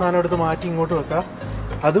കുക്ക് ചെയ്ത സാധനം എടുത്ത് മാറ്റി ഇങ്ങോട്ട് വെക്കാം.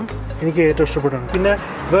 അതും എനിക്ക് ഏറ്റവും ഇഷ്ടപ്പെട്ടാണ്. പിന്നെ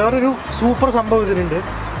വേറൊരു സൂപ്പർ സംഭവം ഇതിനുണ്ട്.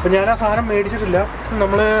 അപ്പോൾ ഞാൻ ആ സാധനം മേടിച്ചിട്ടില്ല.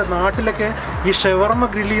 നമ്മൾ നാട്ടിലൊക്കെ ഈ ഷവർമ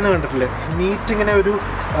ഗ്രില്ല് ചെയ്യുന്ന കണ്ടിട്ടില്ലേ, മീറ്റ് ഇങ്ങനെ ഒരു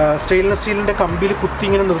സ്റ്റെയിൻലെസ് സ്റ്റീലിൻ്റെ കമ്പിയിൽ കുത്തി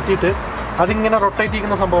ഇങ്ങനെ നിർത്തിയിട്ട് അതിങ്ങനെ റൊട്ടേറ്റ്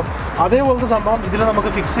ചെയ്യുന്ന സംഭവം, അതേപോലത്തെ സംഭവം ഇതിൽ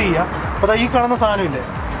നമുക്ക് ഫിക്സ് ചെയ്യാം. അപ്പോൾ ഈ കാണുന്ന സാധനമില്ലേ,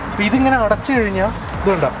 അപ്പോൾ ഇതിങ്ങനെ അടച്ചു കഴിഞ്ഞാൽ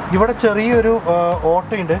ഇതുണ്ട്, ഇവിടെ ചെറിയൊരു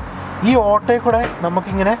ഓട്ടയുണ്ട്. ഈ ഓട്ടയിൽ കൂടെ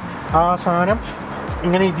നമുക്കിങ്ങനെ ആ സാധനം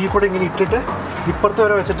ഇങ്ങനെ ഇതിൽ കൂടെ ഇങ്ങനെ ഇട്ടിട്ട് ഇപ്പുറത്ത്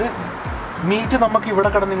വരെ വെച്ചിട്ട് മീറ്റ് നമുക്ക് ഇവിടെ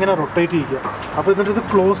കിടന്ന് ഇങ്ങനെ റൊട്ടേറ്റ് ചെയ്യുക. അപ്പോൾ ഇതിൻ്റെ ഇത്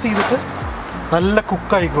ക്ലോസ് ചെയ്തിട്ട് നല്ല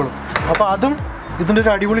കുക്കായിക്കോളും. അപ്പോൾ അതും ഇതിൻ്റെ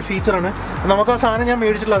ഒരു അടിപൊളി ഫീച്ചറാണ്. നമുക്ക് ആ സാധനം ഞാൻ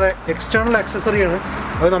മേടിച്ചിട്ടില്ല, അത് എക്സ്റ്റേണൽ ആക്സസറിയാണ്.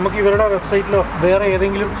 അത് നമുക്ക് ഇവരുടെ വെബ്സൈറ്റിലോ വേറെ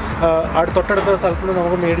ഏതെങ്കിലും തൊട്ടടുത്ത സ്ഥലത്ത് നിന്ന്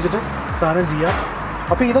നമുക്ക് മേടിച്ചിട്ട് സാധനം ചെയ്യാം.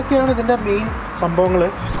 അപ്പോൾ ഇതൊക്കെയാണ് ഇതിൻ്റെ മെയിൻ സംഭവങ്ങൾ.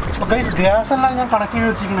 അപ്പോൾ ഗൈസ് ഗ്യാസ് എല്ലാം ഞാൻ കണക്ട് ചെയ്ത്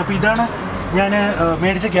വെച്ചിരിക്കുന്നത്. അപ്പോൾ ഇതാണ് ഞാൻ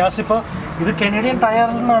മേടിച്ച ഗ്യാസ്. ഇപ്പോൾ ഇത് കനേഡിയൻ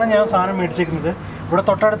ടയറിൽ നിന്നാണ് ഞാൻ സാധനം മേടിച്ചിരിക്കുന്നത്. ഇവിടെ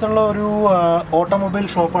തൊട്ടടുത്തുള്ള ഒരു ഓട്ടോമൊബൈൽ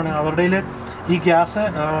ഷോപ്പാണ്, അവരുടെ ഈ ഗ്യാസ്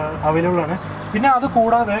അവൈലബിൾ ആണ്. പിന്നെ അത്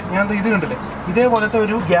കൂടാതെ ഞാൻ ഇത് കണ്ടില്ലേ, ഇതേപോലത്തെ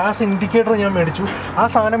ഒരു ഗ്യാസ് ഇൻഡിക്കേറ്റർ ഞാൻ മേടിച്ചു. ആ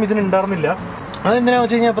സാധനം ഇതിനുണ്ടായിരുന്നില്ല. അതെന്തിനാണെന്ന്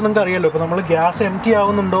വെച്ച് കഴിഞ്ഞാൽ ഇപ്പോൾ നിങ്ങൾക്ക് അറിയാമല്ലോ, ഇപ്പോൾ നമ്മൾ ഗ്യാസ് എം ടി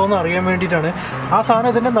ആവുന്നുണ്ടോ എന്ന് അറിയാൻ വേണ്ടിയിട്ടാണ്. ആ സാധനം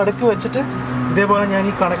ഇതിൻ്റെ നടുക്ക് വെച്ചിട്ട് ഇതേപോലെ ഞാൻ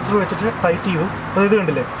ഈ കണക്ടർ വെച്ചിട്ട് ടൈറ്റ് ചെയ്തു. അപ്പോൾ ഇത്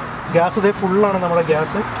കണ്ടില്ലേ, ഗ്യാസ് ഇതേ ഫുള്ളാണ് നമ്മുടെ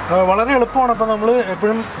ഗ്യാസ്. വളരെ എളുപ്പമാണ്. അപ്പോൾ നമ്മൾ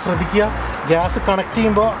എപ്പോഴും ശ്രദ്ധിക്കുക, ഗ്യാസ് കണക്ട്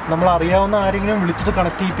ചെയ്യുമ്പോൾ നമ്മൾ അറിയാവുന്ന ആരെങ്കിലും വിളിച്ചിട്ട്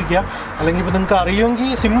കണക്ട് ചെയ്യിപ്പിക്കുക. അല്ലെങ്കിൽ ഇപ്പോൾ നിങ്ങൾക്ക്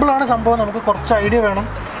അറിയുമെങ്കിൽ സിമ്പിളാണ് സംഭവം, നമുക്ക് കുറച്ച് ഐഡിയ വേണം.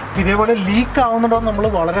 ഇതേപോലെ ലീക്ക് ആവുന്നുണ്ടോ എന്ന് നമ്മൾ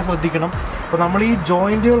വളരെ ശ്രദ്ധിക്കണം. ഇപ്പോൾ നമ്മൾ ഈ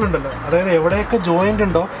ജോയിൻറ്റുകളുണ്ടല്ലോ, അതായത് എവിടെയൊക്കെ ജോയിൻ്റ്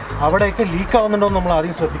ഉണ്ടോ അവിടെയൊക്കെ ലീക്ക് ആവുന്നുണ്ടോ എന്ന് നമ്മൾ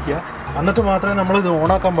ആദ്യം ശ്രദ്ധിക്കുക. എന്നിട്ട് മാത്രമേ നമ്മൾ ഇത്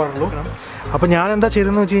ഓണാക്കാൻ പാടുള്ളൂ. അപ്പോൾ ഞാൻ എന്താ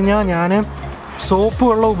ചെയ്തതെന്ന് വെച്ച് കഴിഞ്ഞാൽ, ഞാൻ സോപ്പ്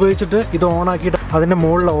വെള്ളം ഉപയോഗിച്ചിട്ട് ഇത് ഓണാക്കിയിട്ട് അതിൻ്റെ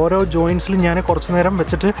മുകളിൽ ഓരോ ജോയിൻറ്റ്സിലും ഞാൻ കുറച്ച് നേരം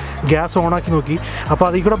വെച്ചിട്ട് ഗ്യാസ് ഓണാക്കി നോക്കി. അപ്പോൾ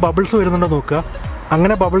അതിൽ കൂടെ ബബിൾസ് വരുന്നുണ്ടോ നോക്കുക.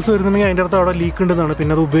 അങ്ങനെ ബബിൾസ് വരുന്നുണ്ടെങ്കിൽ അതിൻ്റെ അടുത്ത് അവിടെ ലീക്ക് ഉണ്ടെന്നാണ്.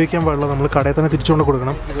 പിന്നെ അത് ഉപയോഗിക്കാൻ പാടില്ല, നമ്മൾ കടയിൽ തന്നെ തിരിച്ചുകൊണ്ട്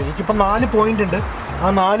കൊടുക്കണം. എനിക്കിപ്പോൾ 4 പോയിൻ്റ് ഉണ്ട്. ആ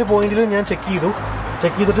 4 പോയിന്റിൽ ഞാൻ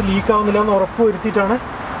ചെക്ക് ചെയ്തിട്ട് ലീക്ക് ആവുന്നില്ല എന്ന് ഉറപ്പ് വരുത്തിയിട്ടാണ്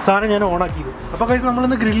സാധനം ഞാൻ ഓണാക്കിയത്. അപ്പോൾ കഴിച്ച്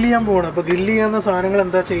നമ്മളിന്ന് ഗ്രില്ല് ചെയ്യാൻ പോകണം. അപ്പോൾ ഗ്രില്ല് ചെയ്യുന്ന സാധനങ്ങൾ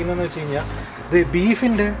എന്താ ചെയ്യുന്നതെന്ന് വെച്ച് കഴിഞ്ഞാൽ, ഇത്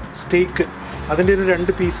ബീഫിൻ്റെ സ്റ്റേക്ക്, അതിൻ്റെ ഒരു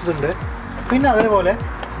 2 പീസസ് ഉണ്ട്. പിന്നെ അതേപോലെ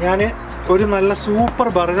ഞാൻ ഒരു നല്ല സൂപ്പർ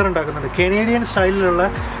ബർഗർ ഉണ്ടാക്കുന്നുണ്ട്. കനേഡിയൻ സ്റ്റൈലിലുള്ള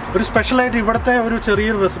ഒരു സ്പെഷ്യലായിട്ട് ഇവിടുത്തെ ഒരു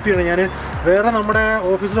ചെറിയൊരു റെസിപ്പിയാണ്. ഞാൻ വേറെ നമ്മുടെ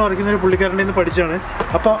ഓഫീസിൽ വർക്ക് ഒരു പുള്ളിക്കാരൻ്റെ നിന്ന് പഠിച്ചാണ്.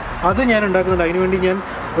 അപ്പോൾ അത് ഞാൻ ഉണ്ടാക്കുന്നുണ്ട്. അതിനുവേണ്ടി ഞാൻ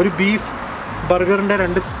ഒരു ബീഫ് ബർഗറിൻ്റെ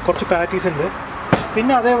കുറച്ച് പാറ്റീസ് ഉണ്ട്.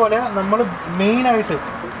 പിന്നെ അതേപോലെ നമ്മൾ മെയിനായിട്ട്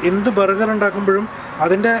എന്ത് ബർഗർ ഉണ്ടാക്കുമ്പോഴും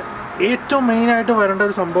അതിൻ്റെ ഏറ്റവും മെയിനായിട്ട് വരേണ്ട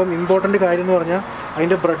ഒരു സംഭവം, ഇമ്പോർട്ടൻ്റ് കാര്യം എന്ന് പറഞ്ഞാൽ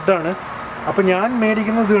അതിൻ്റെ ബ്രെഡാണ്. അപ്പോൾ ഞാൻ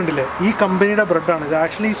മേടിക്കുന്നത് ഇത് കണ്ടില്ലേ, ഈ കമ്പനിയുടെ ബ്രെഡാണ്. ഇത്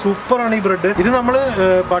ആക്ച്വലി സൂപ്പറാണ് ഈ ബ്രെഡ്. ഇത് നമ്മൾ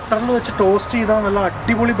ബട്ടറിൽ വെച്ച് ടോസ്റ്റ് ചെയ്താൽ നല്ല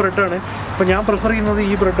അടിപൊളി ബ്രെഡാണ്. അപ്പോൾ ഞാൻ പ്രിഫർ ചെയ്യുന്നത്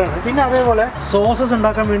ഈ ബ്രെഡാണ്. പിന്നെ അതേപോലെ സോസസ്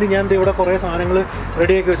ഉണ്ടാക്കാൻ വേണ്ടി ഞാൻ ഇവിടെ കുറേ സാധനങ്ങൾ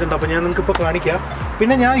റെഡിയാക്കി വെച്ചിട്ടുണ്ട്. അപ്പോൾ ഞാൻ നിങ്ങൾക്ക് ഇപ്പോൾ കാണിക്കാം.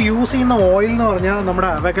 പിന്നെ ഞാൻ യൂസ് ചെയ്യുന്ന ഓയിൽ എന്ന് പറഞ്ഞാൽ നമ്മുടെ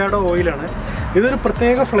അവക്കാഡോ ഓയിലാണ്. ഇതൊരു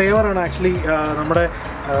പ്രത്യേക ഫ്ലേവറാണ് ആക്ച്വലി നമ്മുടെ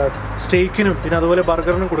സ്റ്റേക്കിനും പിന്നെ അതുപോലെ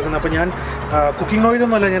ബർഗറിനും കൊടുക്കുന്നത്. അപ്പോൾ ഞാൻ കുക്കിംഗ്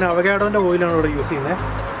ഓയിലൊന്നുമല്ല, ഞാൻ അവക്കാഡോൻ്റെ ഓയിലാണ് ഇവിടെ യൂസ് ചെയ്യുന്നത്.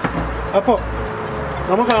 അപ്പോൾ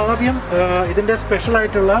നമുക്ക് ആദ്യം ഇതിൻ്റെ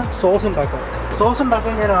സ്പെഷ്യലായിട്ടുള്ള സോസ്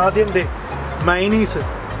ഉണ്ടാക്കാൻ ഞാൻ ആദ്യം മയനീസ്,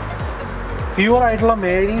 പ്യുവറായിട്ടുള്ള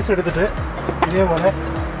മയനീസ് എടുത്തിട്ട് ഇതേപോലെ,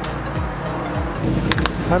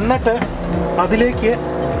 എന്നിട്ട് അതിലേക്ക്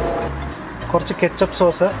കുറച്ച് കെച്ചപ്പ്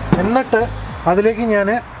സോസ്, എന്നിട്ട് അതിലേക്ക് ഞാൻ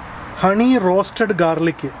ഹണി റോസ്റ്റഡ്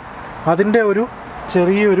ഗാർലിക്, അതിൻ്റെ ഒരു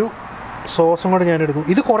ചെറിയൊരു സോസും കൂടെ ഞാൻ ഇടുന്നു.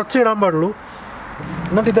 ഇത് കുറച്ച് ഇടാൻ പാടുള്ളൂ.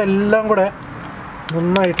 എന്നിട്ട് ഇതെല്ലാം കൂടെ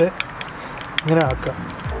നന്നായിട്ട് ഇങ്ങനെ ആക്കുക.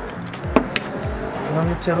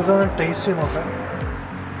 നമ്മൾ ചെറുതൊന്ന് ടേസ്റ്റ് ചെയ്ത് നോക്കാം.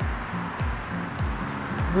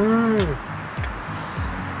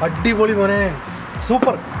 അടിപൊളി മോനെ,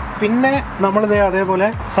 സൂപ്പർ. പിന്നെ നമ്മളിതേ അതേപോലെ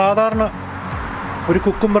സാധാരണ ഒരു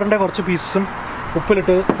കുക്കുംബറിൻ്റെ കുറച്ച് പീസസും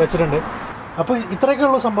ഉപ്പിലിട്ട് വെച്ചിട്ടുണ്ട്. അപ്പോൾ ഇത്രയൊക്കെ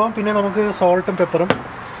ഉള്ള സംഭവം. പിന്നെ നമുക്ക് സോൾട്ടും പെപ്പറും.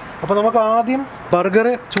 അപ്പോൾ നമുക്ക് ആദ്യം ബർഗർ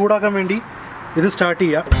ചൂടാക്കാൻ വേണ്ടി ഇത് സ്റ്റാർട്ട്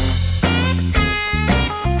ചെയ്യാം.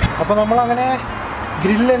 അപ്പോൾ നമ്മളങ്ങനെ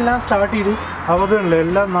ഗ്രില്ലെല്ലാം സ്റ്റാർട്ട് ചെയ്തു. അവധുണ്ട്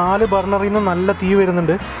എല്ലാ 4 ബർണറിൽ നിന്നും നല്ല തീ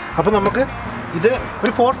വരുന്നുണ്ട്. അപ്പോൾ നമുക്ക് ഇത്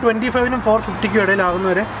ഒരു 425-നും 450-ക്കും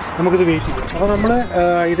ഇടയിലാകുന്നവരെ നമുക്കിത് വെയിറ്റ് ചെയ്യാം. അപ്പോൾ നമ്മൾ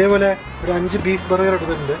ഇതേപോലെ ഒരു 5 ബീഫ് ബർഗർ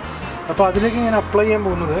എടുത്തിട്ടുണ്ട്. അപ്പോൾ അതിലേക്ക് ഞാൻ അപ്ലൈ ചെയ്യാൻ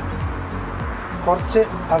പോകുന്നത് കുറച്ച്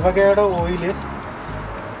അവക്കാഡോ ഓയിൽ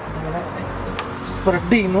ഇങ്ങനെ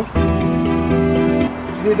സ്പ്രെഡ് ചെയ്യുന്നു.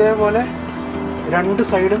 ഇത് ഇതേപോലെ 2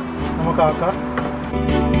 സൈഡും നമുക്കാക്കാം.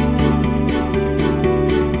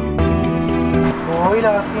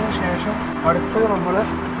 ഓയിലാക്കിയതിന് ശേഷം അടുത്ത് നമ്മൾ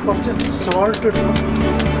കുറച്ച് സോൾട്ട് ഇടുന്നു.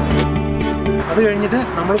 അത് കഴിഞ്ഞിട്ട്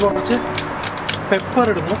നമ്മൾ കുറച്ച് പെപ്പർ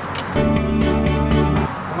ഇടുന്നു.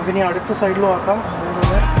 നമുക്കിനി അടുത്ത സൈഡിലും ആക്കാം.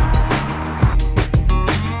 അതുപോലെ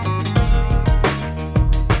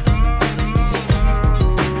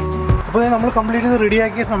അപ്പോൾ നമ്മൾ കംപ്ലീറ്റ് ചെയ്ത്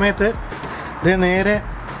റെഡിയാക്കിയ സമയത്ത് ഇത് നേരെ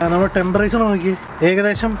നമ്മൾ ടെമ്പറേച്ചർ നോക്കി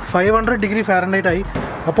ഏകദേശം 500 ഡിഗ്രി ഫാരൻഹൈറ്റ് ആയി.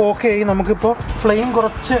 അപ്പോൾ ഓക്കെ ആയി. നമുക്കിപ്പോൾ ഫ്ലെയിം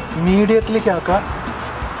കുറച്ച് മീഡിയത്തിലേക്ക് ആക്കാം.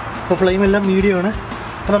 ഇപ്പോൾ ഫ്ലെയിം എല്ലാം മീഡിയമാണ്.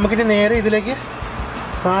 അപ്പോൾ നമുക്കിനി നേരെ ഇതിലേക്ക്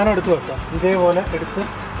സാധനം എടുത്ത് വെക്കാം. ഇതേപോലെ എടുത്ത്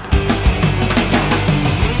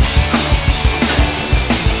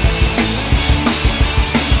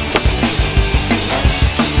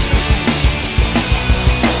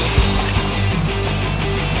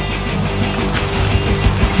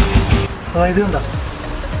അതായത് കണ്ടോ,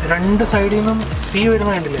 2 സൈഡിൽ നിന്നും തീ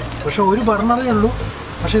വരുന്ന കണ്ടില്ലേ. പക്ഷെ ഒരു ബർണറേ ഉള്ളൂ.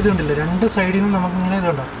 പക്ഷേ ഇത് കണ്ടില്ല, രണ്ട് സൈഡിൽ നിന്ന് നമുക്കിങ്ങനെ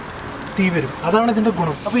ഇതുണ്ടോ തീ വരും. അതാണ് ഇതിൻ്റെ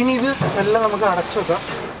ഗുണം. അപ്പോൾ ഇനി ഇത് എല്ലാം നമുക്ക് അടച്ചു വെക്കാം.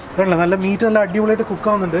 കണ്ടില്ല, നല്ല മീറ്റ് നല്ല അടിപൊളിയായിട്ട്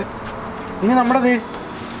കുക്കാവുന്നുണ്ട്. ഇനി നമ്മുടെ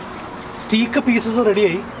സ്റ്റീക്ക് പീസസ്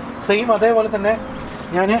റെഡിയായി. സെയിം അതേപോലെ തന്നെ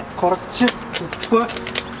ഞാൻ കുറച്ച് ഉപ്പ്,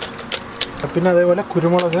 പിന്നെ അതേപോലെ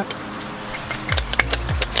കുരുമുളക്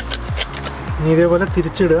ഇനി ഇതേപോലെ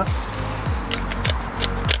തിരിച്ചിടുക.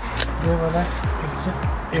 ഇതേപോലെ കുറച്ച്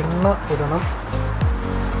എണ്ണ ഇടണം.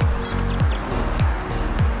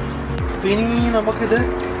 ഇനി നമുക്കിത്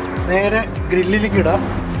നേരെ ഗ്രില്ലിലേക്ക് ഇടാം.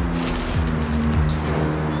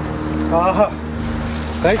 ആഹാ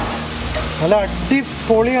ഗൈസ്, നല്ല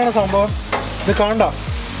അടിപൊളിയാണ് സംഭവം. ഇത് കാണണ്ട,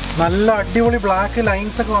 നല്ല അടിപൊളി ബ്ലാക്ക്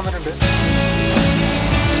ലൈൻസ് ഒക്കെ വന്നിട്ടുണ്ട്.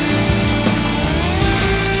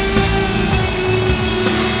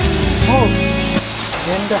 ഓ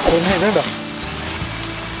എൻ്റെ ഇതുണ്ടോ,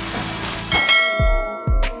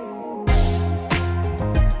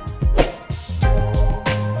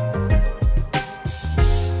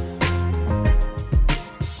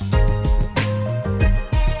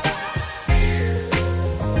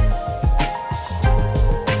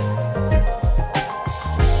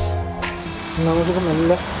 നമുക്കിത്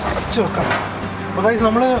നല്ല അടച്ചു വെക്കാം. അപ്പോൾ ഗൈസ്,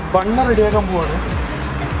 നമ്മൾ ബണ്ണ് റെഡിയാക്കാൻ പോവാണ്.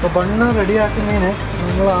 അപ്പോൾ ബണ്ണ് റെഡിയാക്കുന്നതിന്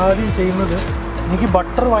നമ്മൾ ആദ്യം ചെയ്യുന്നത്, എനിക്ക്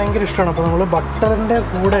ബട്ടർ ഭയങ്കര ഇഷ്ടമാണ്. അപ്പോൾ നമ്മൾ ബട്ടറിൻ്റെ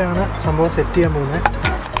കൂടെയാണ് സംഭവം സെറ്റ് ചെയ്യാൻ പോകുന്നത്.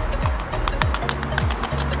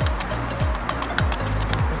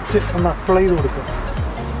 ഒന്ന് അപ്ലൈ ചെയ്ത് കൊടുക്കുക.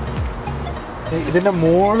 ഇതിൻ്റെ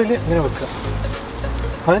മുകളിൽ ഇങ്ങനെ വെക്കുക.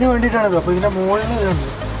 അതിന് വേണ്ടിയിട്ടാണിത്. അപ്പോൾ ഇതിൻ്റെ മുകളിൽ ഇതുണ്ട്,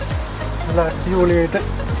 നല്ല അടിപൊളിയായിട്ട്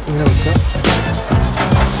ഇങ്ങനെ വെക്കുക.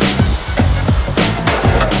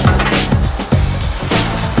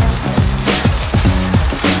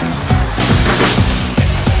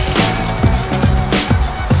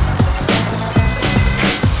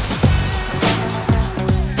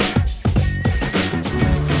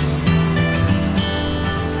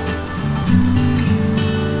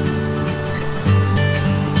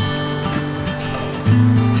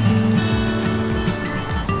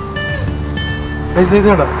 ഇത്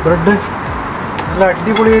കണ്ടോ, ബ്രെഡ് നല്ല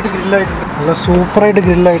അടിപൊളിയായിട്ട് ഗ്രില്ലായിട്ടുണ്ട്, നല്ല സൂപ്പറായിട്ട്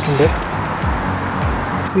ഗ്രില്ലായിട്ടുണ്ട്.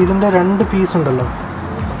 ഇതിൻ്റെ 2 പീസ് ഉണ്ടല്ലോ,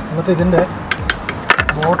 എന്നിട്ട് ഇതിൻ്റെ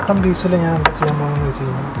ബോട്ടം പീസിൽ ഞാൻ എന്താ ചെയ്യാൻ പോകുന്നത് വെച്ച്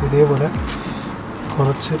കഴിഞ്ഞാൽ, ഇതേപോലെ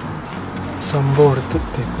കുറച്ച് സംഭവം എടുത്ത്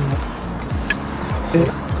തേക്കുന്നു.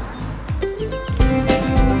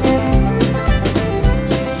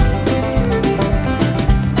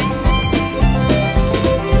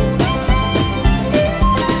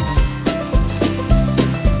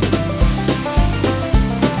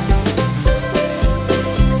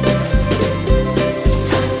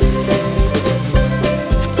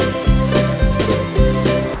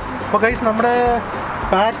 അപ്പോൾ ഗൈസ്, നമ്മുടെ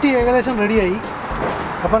പാറ്റി ഏകദേശം റെഡിയായി.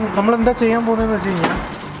 അപ്പം നമ്മളെന്താ ചെയ്യാൻ പോകുന്നതെന്ന് വെച്ച് കഴിഞ്ഞാൽ,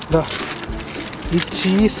 ഇതാ ഈ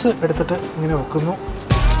ചീസ് എടുത്തിട്ട് ഇങ്ങനെ വെക്കുന്നു.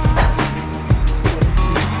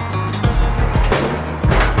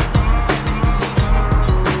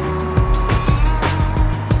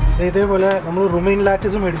 ഇതേപോലെ നമ്മൾ റുമൈൻ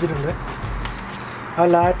ലാറ്റിസ് മേടിച്ചിട്ടുണ്ട്. ആ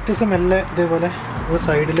ലാറ്റിസ് മെല്ലെ ഇതേപോലെ ഒരു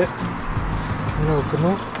സൈഡിൽ ഇങ്ങനെ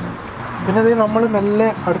വെക്കുന്നു. പിന്നെ ഇത് നമ്മൾ മെല്ലെ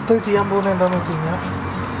അടുത്ത് ചെയ്യാൻ പോകുന്നത് എന്താണെന്ന് വെച്ച് കഴിഞ്ഞാൽ,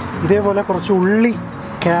 ഇതേപോലെ കുറച്ച് ഉള്ളി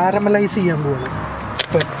കാരമലൈസ് ചെയ്യാൻ പോകുന്നു.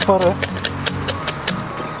 പെപ്പർ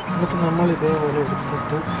എന്നിട്ട് നമ്മൾ ഇതേപോലെ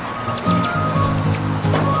എടുത്തിട്ട്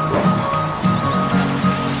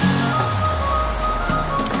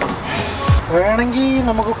വേണമെങ്കിൽ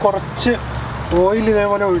നമുക്ക് കുറച്ച് ഓയിൽ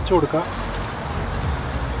ഇതേപോലെ ഒഴിച്ചു കൊടുക്കാം.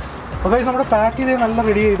 അപ്പോൾ നമ്മുടെ പാറ്റി ഇതേ നല്ല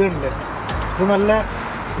റെഡി ചെയ്തിട്ടുണ്ട്. ഇത് നല്ല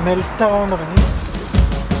മെൽറ്റ് ആവാൻ തുടങ്ങി.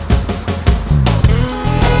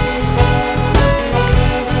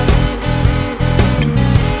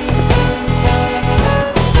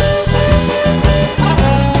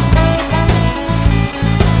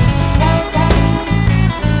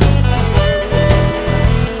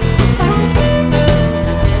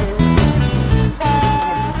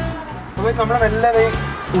 നമ്മുടെ മെല്ലെ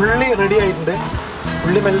ഉള്ളി റെഡി ആയിട്ടുണ്ട്.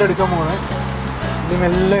 ഉള്ളി മെല്ലെ എടുക്കാൻ പോകണേ. ഉള്ളി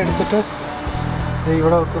മെല്ലെ എടുത്തിട്ട്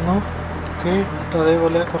ഇവിടെ വെക്കുന്നു. ഓക്കെ,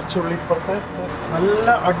 അതേപോലെ കുറച്ച് ഉള്ളി ഇപ്പുറത്ത്. നല്ല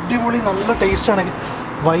അടിപൊളി നല്ല ടേസ്റ്റാണ്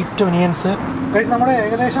വൈറ്റ് ഒനിയൻസ്. ഗൈസ്, നമ്മുടെ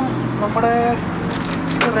ഏകദേശം നമ്മുടെ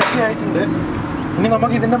ഇത് റെഡി ആയിട്ടുണ്ട്. ഇനി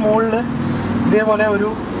നമുക്ക് ഇതിൻ്റെ മുകളിൽ ഇതേപോലെ ഒരു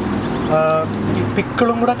ഈ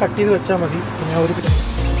പിക്കിളും കൂടെ കട്ട് ചെയ്ത് വെച്ചാൽ മതി. പിന്നെ ഒരു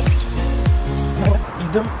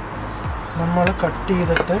ഇതും നമ്മൾ കട്ട്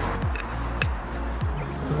ചെയ്തിട്ട്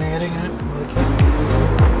നേരെ ഇങ്ങനെ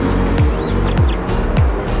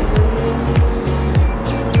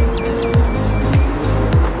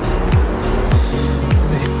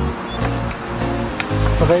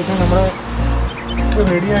അതായത് നമ്മുടെ ഇത്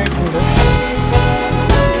റെഡി ആയിട്ടുണ്ട്.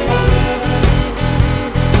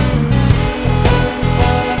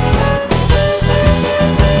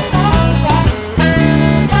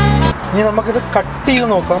 നമുക്കിത് കട്ട് ചെയ്ത്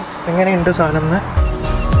നോക്കാം എങ്ങനെയുണ്ട് സാധനം എന്ന്.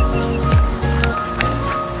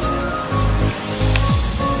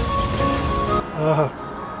 ആഹാ,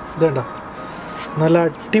 ഇതേണ്ട നല്ല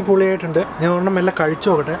അടിപൊളിയായിട്ടുണ്ട്. ഞാൻ ഒരെണ്ണം മെല്ലെ കഴിച്ചു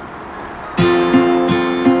നോക്കട്ടെ.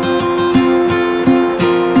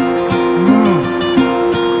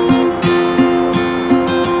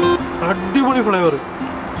 അടിപൊളി ഫ്ലേവർ.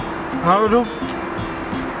 ആ ഒരു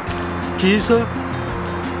ചീസ്,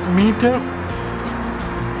 മീറ്റ്,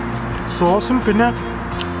 സോസും പിന്നെ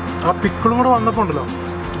ആ പിക്കിളും കൂടെ വന്നപ്പോൾ ഉണ്ടല്ലോ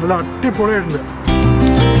നല്ല അടിപൊളിയായിട്ടുണ്ട്.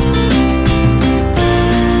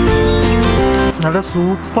 നല്ല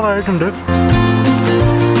സൂപ്പറായിട്ടുണ്ട്.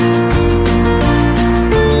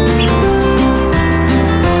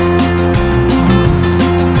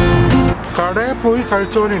 കടയിൽ പോയി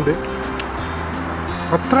കഴിച്ചവനുണ്ട്,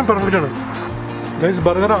 അത്രയും പെർഫെക്റ്റാണ് ഗൈസ്.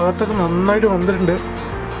 ബർഗർ അകത്തൊക്കെ നന്നായിട്ട് വന്നിട്ടുണ്ട്,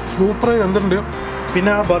 സൂപ്പറായി വന്നിട്ടുണ്ട്.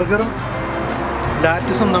 പിന്നെ ആ ബർഗറും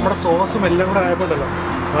ലാറ്റിസും നമ്മുടെ സോസും എല്ലാം കൂടെ ആയപ്പോണ്ടല്ലോ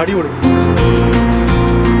അടിപൊളി,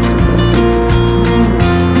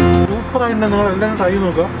 സൂപ്പറായിട്ടുണ്ട്. നിങ്ങൾ എല്ലാവരും ട്രൈ ചെയ്ത്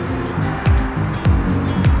നോക്കുക.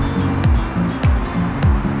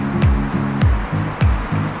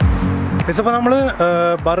 ഇപ്പോൾ നമ്മൾ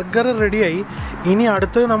ബർഗർ റെഡിയായി. ഇനി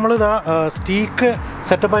അടുത്ത് നമ്മളിതാ സ്റ്റീക്ക്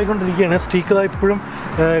സെറ്റപ്പ് ആയിക്കൊണ്ടിരിക്കുകയാണ്. സ്റ്റീക്ക് ഇതാ ഇപ്പോഴും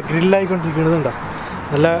ഗ്രില്ലായിക്കൊണ്ടിരിക്കുന്നതുണ്ടോ.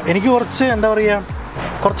 നല്ല എനിക്ക് കുറച്ച് എന്താ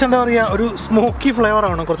പറയുക ഒരു സ്മോക്കി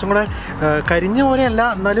ഫ്ലേവറാവണം. കുറച്ചും കൂടെ കരിഞ്ഞ പോലെയല്ല,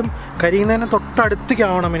 എന്നാലും കരിയുന്നതിന്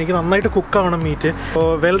തൊട്ടടുത്തേക്കാവണം. എനിക്ക് നന്നായിട്ട് കുക്കാവണം മീറ്റ്,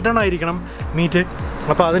 വെൽ ഡൺ ആയിരിക്കണം മീറ്റ്.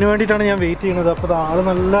 അപ്പോൾ അതിന് വേണ്ടിയിട്ടാണ് ഞാൻ വെയിറ്റ് ചെയ്യുന്നത്. അപ്പോൾ ആൾ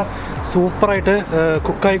നല്ല സൂപ്പറായിട്ട്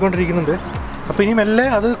കുക്കായിക്കൊണ്ടിരിക്കുന്നുണ്ട്. അപ്പോൾ ഇനി മെല്ലെ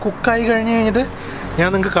അത് കുക്കായി കഴിഞ്ഞിട്ട് ഞാൻ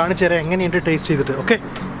നിങ്ങൾക്ക് കാണിച്ചു തരാം എങ്ങനെയുണ്ട് ടേസ്റ്റ് ചെയ്തിട്ട്. ഓക്കെ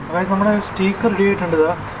അതായത് നമ്മുടെ സ്റ്റീക്ക് റെഡി ആയിട്ടുണ്ട്.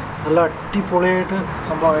 ഇതാ നല്ല അടിപൊളിയായിട്ട്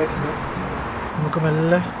സംഭവമായിട്ടുണ്ട്. നമുക്ക്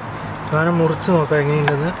മെല്ലെ സാധനം മുറിച്ച് നോക്കാം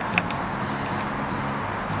എങ്ങനെയുണ്ടെന്ന്.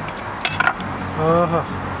 ആഹാ,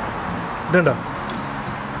 ഇതുണ്ടോ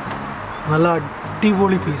നല്ല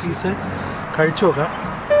അടിപൊളി പീസീസ്. കഴിച്ചു നോക്കാം.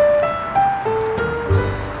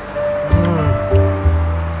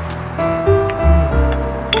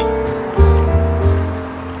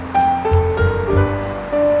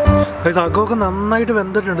 അകമൊക്കെ നന്നായിട്ട്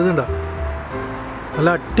വെന്തിട്ടുണ്ട്. ഇതുണ്ടോ നല്ല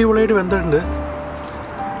അടിപൊളിയായിട്ട് വെന്തിട്ടുണ്ട്.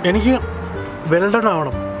 എനിക്ക് വെൽഡൺ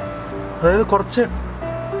ആവണം, അതായത് കുറച്ച്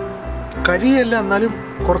കരിയല്ല എന്നാലും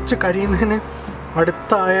കുറച്ച് കരിയുന്നതിന്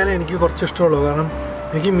അടുത്തായാലേ എനിക്ക് കുറച്ച് ഇഷ്ടമുള്ളൂ. കാരണം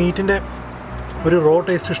എനിക്ക് മീറ്റിൻ്റെ ഒരു റോ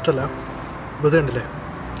ടേസ്റ്റ് ഇഷ്ടമല്ല. ഇത് കണ്ടില്ലേ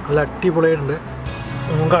നല്ല അടിപൊളിയായിട്ടുണ്ട്.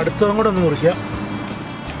 നമുക്ക് അടുത്തതും കൂടെ ഒന്ന് മുറിക്കാം.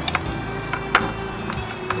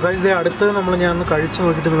 ഗൈസ് അടുത്തത് ഞാൻ ഒന്ന് കഴിച്ച്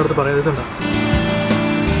നോക്കിയിട്ട് നിങ്ങളടുത്ത് പറയാം. ഇതുണ്ടോ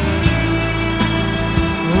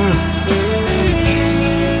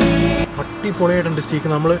അടിപൊളിയായിട്ടുണ്ട് സ്റ്റീക്ക്.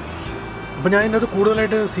 അപ്പോൾ ഞാൻ ഇതിനകത്ത്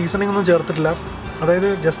കൂടുതലായിട്ട് സീസണിങ് ഒന്നും ചേർത്തിട്ടില്ല. അതായത്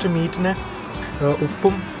ജസ്റ്റ് മീറ്റിനെ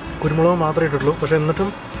ഉപ്പും കുരുമുളകും മാത്രമേ ഇട്ടിട്ടുള്ളൂ. പക്ഷേ എന്നിട്ടും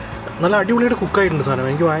നല്ല അടിപൊളിയായിട്ട് കുക്കായിട്ടുണ്ട് സാധനം.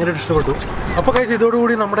 എനിക്ക് ഭയങ്കരമായിട്ട് ഇഷ്ടപ്പെട്ടു. അപ്പോൾ ഗൈസ്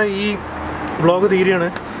ഇതോടുകൂടി നമ്മുടെ ഈ വ്ളോഗ് തീരുകയാണ്.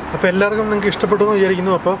 അപ്പോൾ എല്ലാവർക്കും നിങ്ങൾക്ക് ഇഷ്ടപ്പെട്ടു എന്ന്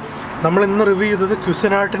വിചാരിക്കുന്നു. അപ്പോൾ നമ്മൾ ഇന്ന് റിവ്യൂ ചെയ്തത്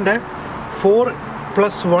ക്യുസിനാർട്ടിൻ്റെ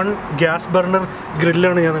 4+1 ഗ്യാസ് ബർണർ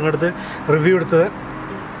ഗ്രില്ലാണ് ഞാൻ നിങ്ങളുടെ അടുത്ത് റിവ്യൂ എടുത്തത്.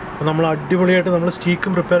 അപ്പോൾ നമ്മൾ അടിപൊളിയായിട്ട് നമ്മൾ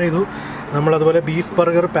സ്റ്റീക്കും പ്രിപ്പയർ ചെയ്തു. നമ്മളതുപോലെ ബീഫ്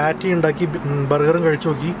ബർഗർ പാറ്റി ഉണ്ടാക്കി ബർഗറും കഴിച്ചു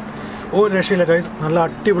നോക്കി. ഒരു രക്ഷയില്ല ഗൈസ്, നല്ല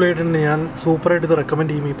അടിപൊളിയായിട്ടുണ്ട്. ഞാൻ സൂപ്പറായിട്ട് ഇത്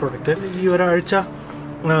റെക്കമെൻഡ് ചെയ്യും ഈ പ്രോഡക്റ്റ്. ഈ ഒരാഴ്ച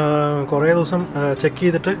കുറേ ദിവസം ചെക്ക്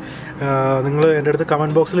ചെയ്തിട്ട് നിങ്ങൾ എൻ്റെ അടുത്ത്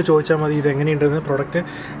കമൻറ്റ് ബോക്സിൽ ചോദിച്ചാൽ മതി ഇത് എങ്ങനെയുണ്ടെന്ന് പ്രോഡക്റ്റ്.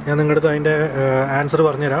 ഞാൻ നിങ്ങളുടെ അടുത്ത് അതിൻ്റെ ആൻസർ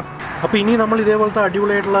പറഞ്ഞുതരാം. അപ്പോൾ ഇനി നമ്മൾ ഇതേപോലത്തെ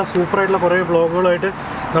അടിപൊളിയായിട്ടുള്ള സൂപ്പറായിട്ടുള്ള കുറേ വ്ളോഗുകളായിട്ട്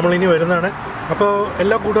നമ്മളിനി വരുന്നതാണ്. അപ്പോൾ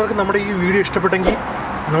എല്ലാ കൂട്ടുകാർക്കും നമ്മുടെ ഈ വീഡിയോ ഇഷ്ടപ്പെട്ടെങ്കിൽ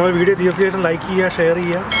നമ്മുടെ വീഡിയോ തീർച്ചയായിട്ടും ലൈക്ക് ചെയ്യുക, ഷെയർ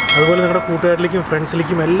ചെയ്യുക. അതുപോലെ നിങ്ങളുടെ കൂട്ടുകാരിലേക്കും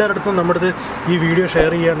ഫ്രണ്ട്സിലേക്കും എല്ലായിടത്തും നമ്മുടെ ഈ വീഡിയോ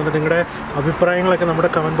ഷെയർ ചെയ്യുക. എന്നിട്ട് നിങ്ങളുടെ അഭിപ്രായങ്ങളൊക്കെ നമ്മുടെ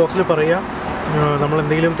കമൻറ്റ് ബോക്സിൽ പറയുക.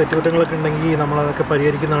 നമ്മളെന്തെങ്കിലും തെറ്റുകുറ്റങ്ങളൊക്കെ ഉണ്ടെങ്കിൽ നമ്മളതൊക്കെ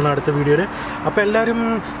പരിഹരിക്കുന്നതാണ് അടുത്ത വീഡിയോയിൽ. അപ്പോൾ എല്ലാവരും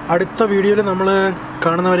അടുത്ത വീഡിയോയിൽ നമ്മൾ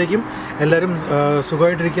കാണുന്നവരേക്കും എല്ലാവരും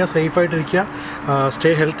സുഖമായിട്ടിരിക്കുക, സേഫായിട്ടിരിക്കുക,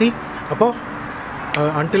 സ്റ്റേ ഹെൽത്തി. അപ്പോൾ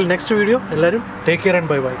അൺടിൽ നെക്സ്റ്റ് വീഡിയോ എല്ലാവരും take care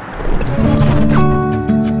and bye bye.